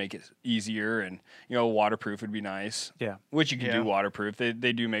just to make it easier. And waterproof would be nice. Yeah. Which you can do waterproof. They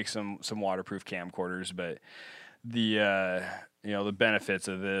do make some waterproof camcorders, but the benefits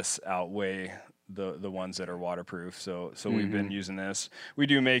of this outweigh the ones that are waterproof. So we've been using this. We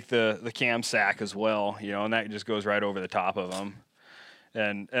do make the cam sack as well, and that just goes right over the top of them.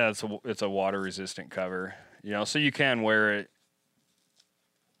 And it's a water resistant cover, so you can wear it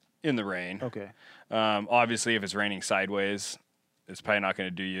in the rain. Okay. Obviously if it's raining sideways, it's probably not going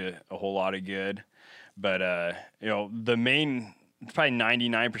to do you a whole lot of good. But the main, probably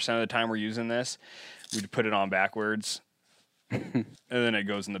 99% of the time we're using this, we'd put it on backwards. And then it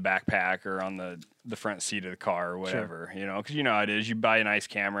goes in the backpack or on the front seat of the car or whatever, because you know how it is. You buy a nice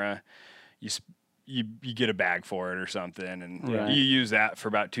camera, you get a bag for it or something, and you use that for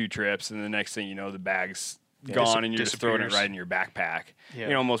about 2 trips, and the next thing you know, the bag's gone, and you're just throwing it right in your backpack.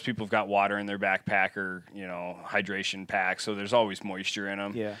 Yeah. Most people have got water in their backpack or hydration pack, so there's always moisture in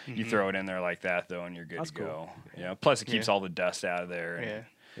them. Yeah. You throw it in there like that though, and you're good to go. Yeah. Plus, it keeps all the dust out of there.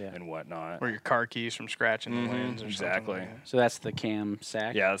 And whatnot. Or your car keys from scratching the winds or exactly. something. So that's the cam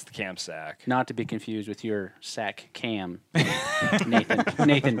sack. Yeah, that's the cam sack. Not to be confused with your sack cam,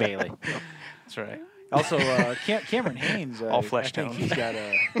 Nathan Bailey. That's right. Also, Cameron Haynes, All I flesh think tone.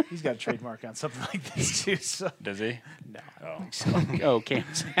 he's got a trademark on something like this too. So Does he? no, Oh. Oh, cam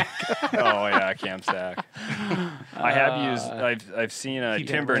sack. Oh yeah, cam sack. I have used. I've seen Keep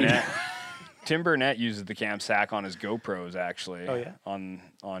Tim that Burnett. Tim Burnett uses the cam sack on his GoPros actually. Oh, yeah?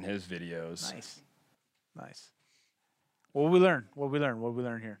 On his videos. nice. What did we learn? What did we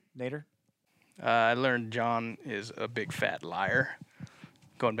learn here, Nader? I learned John is a big fat liar.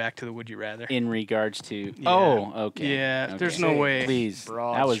 Going back to the would you rather. In regards to Yeah. Oh, okay. Yeah, Okay. there's no way. Please.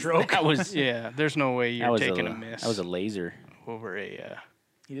 Broad That was stroke. that was Yeah, there's no way that you're was taking a a miss That was a laser. over a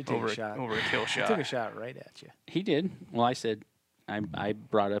He did take over a shot. over a kill He shot. took a shot right at you. He did. Well, I said I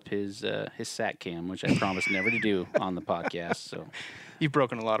brought up his sack cam, which I promised never to do on the podcast. So You've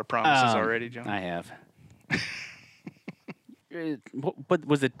broken a lot of promises already, John. I have. But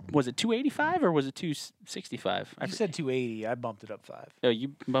was it 285 or was it 265? You said 280. I bumped it up 5. Oh, you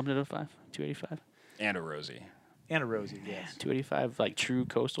bumped it up 5? 285? And a Rosie. And a Rosie, yes. 285, like true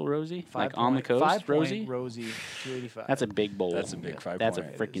coastal Rosie, like 5 on the point- coast 5 point Rosie. Rosie, 285. That's a big bowl. That's a big 5 That's a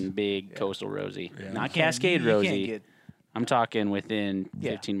point. freaking big coastal Rosie, Yeah. not You can't- Cascade you can't Rosie. get- I'm talking within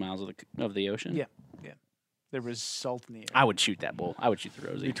Yeah. 15 miles of the ocean. Yeah. There was salt in the air. I would shoot that bull. I would shoot the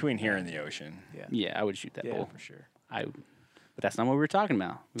Rosie. Between here and the ocean. Yeah, I would shoot that Yeah, bull. for sure. But that's not what we were talking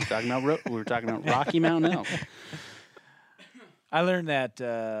about. We were talking about Rocky Mountain elk. I learned that.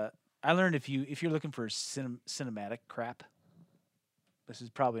 I learned if you're looking for cinematic crap, this is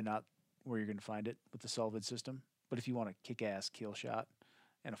probably not where you're going to find it with the Solvid system. But if you want a kick-ass kill shot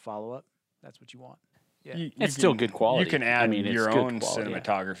and a follow-up, that's what you want. Yeah. It's still good quality. You can I add mean, it's your good own quality, yeah.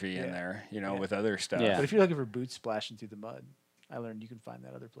 cinematography in Yeah. there, Yeah. with other stuff. Yeah. But if you're looking for boots splashing through the mud, I learned you can find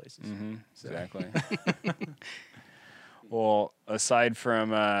that other places. Mm-hmm. So- Exactly. Well, aside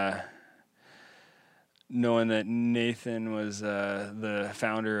from knowing that Nathan was the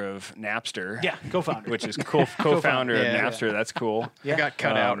founder of Napster, Yeah, co-founder. which is co-founder of Yeah. Napster, that's cool. Yeah. I got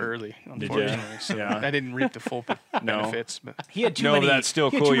cut out Um, early, did ya? unfortunately. So Yeah. I didn't reap the full benefits. But He had too No, many. but that's still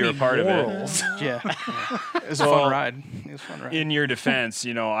he had cool too you're a many part of it. morals. yeah, it was a Well, fun ride. It was a fun ride. In your defense,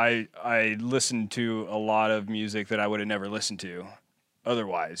 I listened to a lot of music that I would have never listened to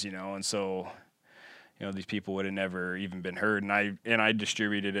otherwise, and so these people would have never even been heard, and I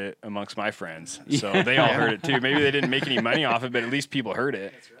distributed it amongst my friends, so they all heard it too. Maybe they didn't make any money off it, but at least people heard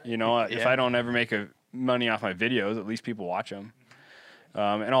it. If I don't ever make money off my videos, at least people watch them.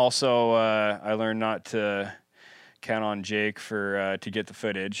 And also, I learned not to count on Jake to get the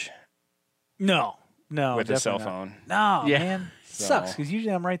footage No, with a cell definitely phone. not. No, Yeah. man. So- Sucks because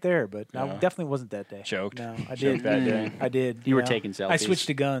usually I'm right there, but I Yeah. definitely wasn't that day. Choked. No, I Choked did. that day. I did. You were know. taking selfies. I switched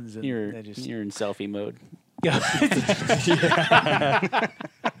to guns and You're I just you're in selfie mode.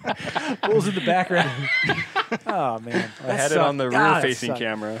 Bulls in the background. Oh man, I had it on the rear-facing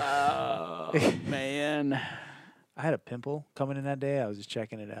camera. Oh man. I had a pimple coming in that day. I was just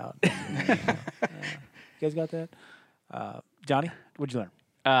checking it out. You guys got that? Johnny, what'd you learn?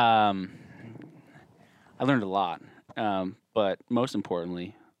 I learned a lot, but most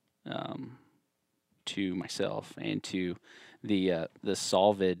importantly, to myself and to the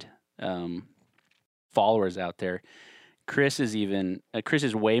Solvid followers out there, Chris is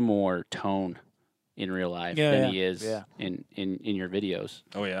way more tone in real life than he is in your videos.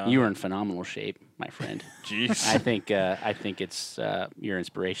 Oh yeah. You are in phenomenal shape, my friend. Jeez. I think it's your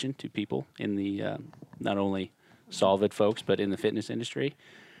inspiration to people in the not only Solvid folks but in the fitness industry.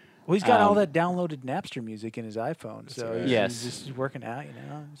 Well, he's got all that downloaded Napster music in his iPhone, so right. Yes. he's just working out,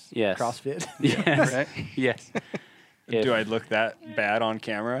 Just Yes. CrossFit. Yes. Right? Yes. If- Do I look that bad on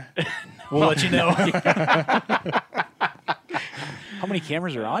camera? We'll let you know. How many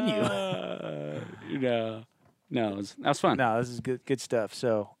cameras are on you? No, that was fun. No, this is good stuff.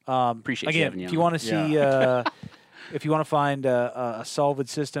 So, Appreciate you again, having me if you on. want to see, if you want to find a Solvid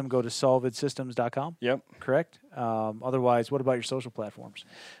system, go to solvidsystems.com. Yep. Correct. Otherwise, what about your social platforms?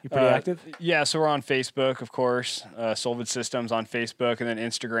 You pretty active? Yeah, so we're on Facebook, of course. Solvid Systems on Facebook, and then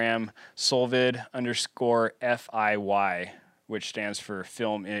Instagram, Solvid_FIY, which stands for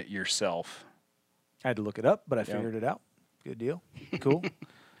Film It Yourself. I had to look it up, but I figured it out. Good deal. Cool.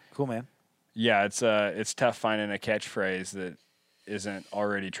 Cool, man. Yeah, it's tough finding a catchphrase that isn't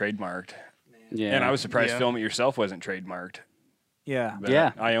already trademarked. Yeah. And I was surprised Yeah. Film It Yourself wasn't trademarked. Yeah. But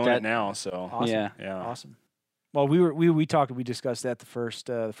Yeah, I own that- it now, so Awesome. Yeah. yeah. Awesome. Well, we discussed that the first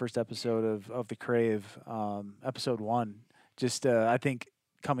episode of the Crave, episode 1. Just I think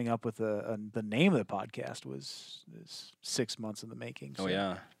coming up with the name of the podcast was 6 months in the making. Oh so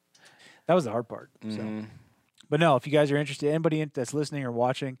yeah. that was the hard part. So. Mhm. But no, if you guys are interested, anybody that's listening or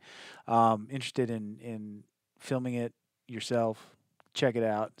watching, interested in filming it yourself, check it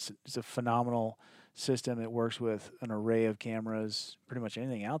out. It's a phenomenal system. It works with an array of cameras, pretty much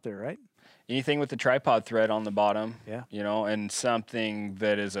anything out there, right? Anything with the tripod thread on the bottom, Yeah. and something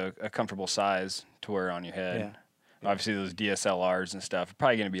that is a comfortable size to wear on your head. Yeah. Obviously, those DSLRs and stuff are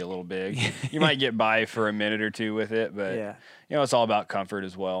probably going to be a little big. You might get by for a minute or two with it, but Yeah. it's all about comfort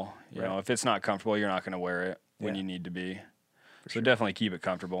as well. You Right. know, if it's not comfortable, you're not going to wear it when Yeah. you need to be. So sure. definitely keep it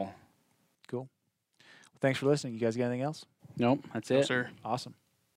comfortable. Cool. Well, thanks for listening. You guys got anything else? Nope, that's No, it. sir. Awesome.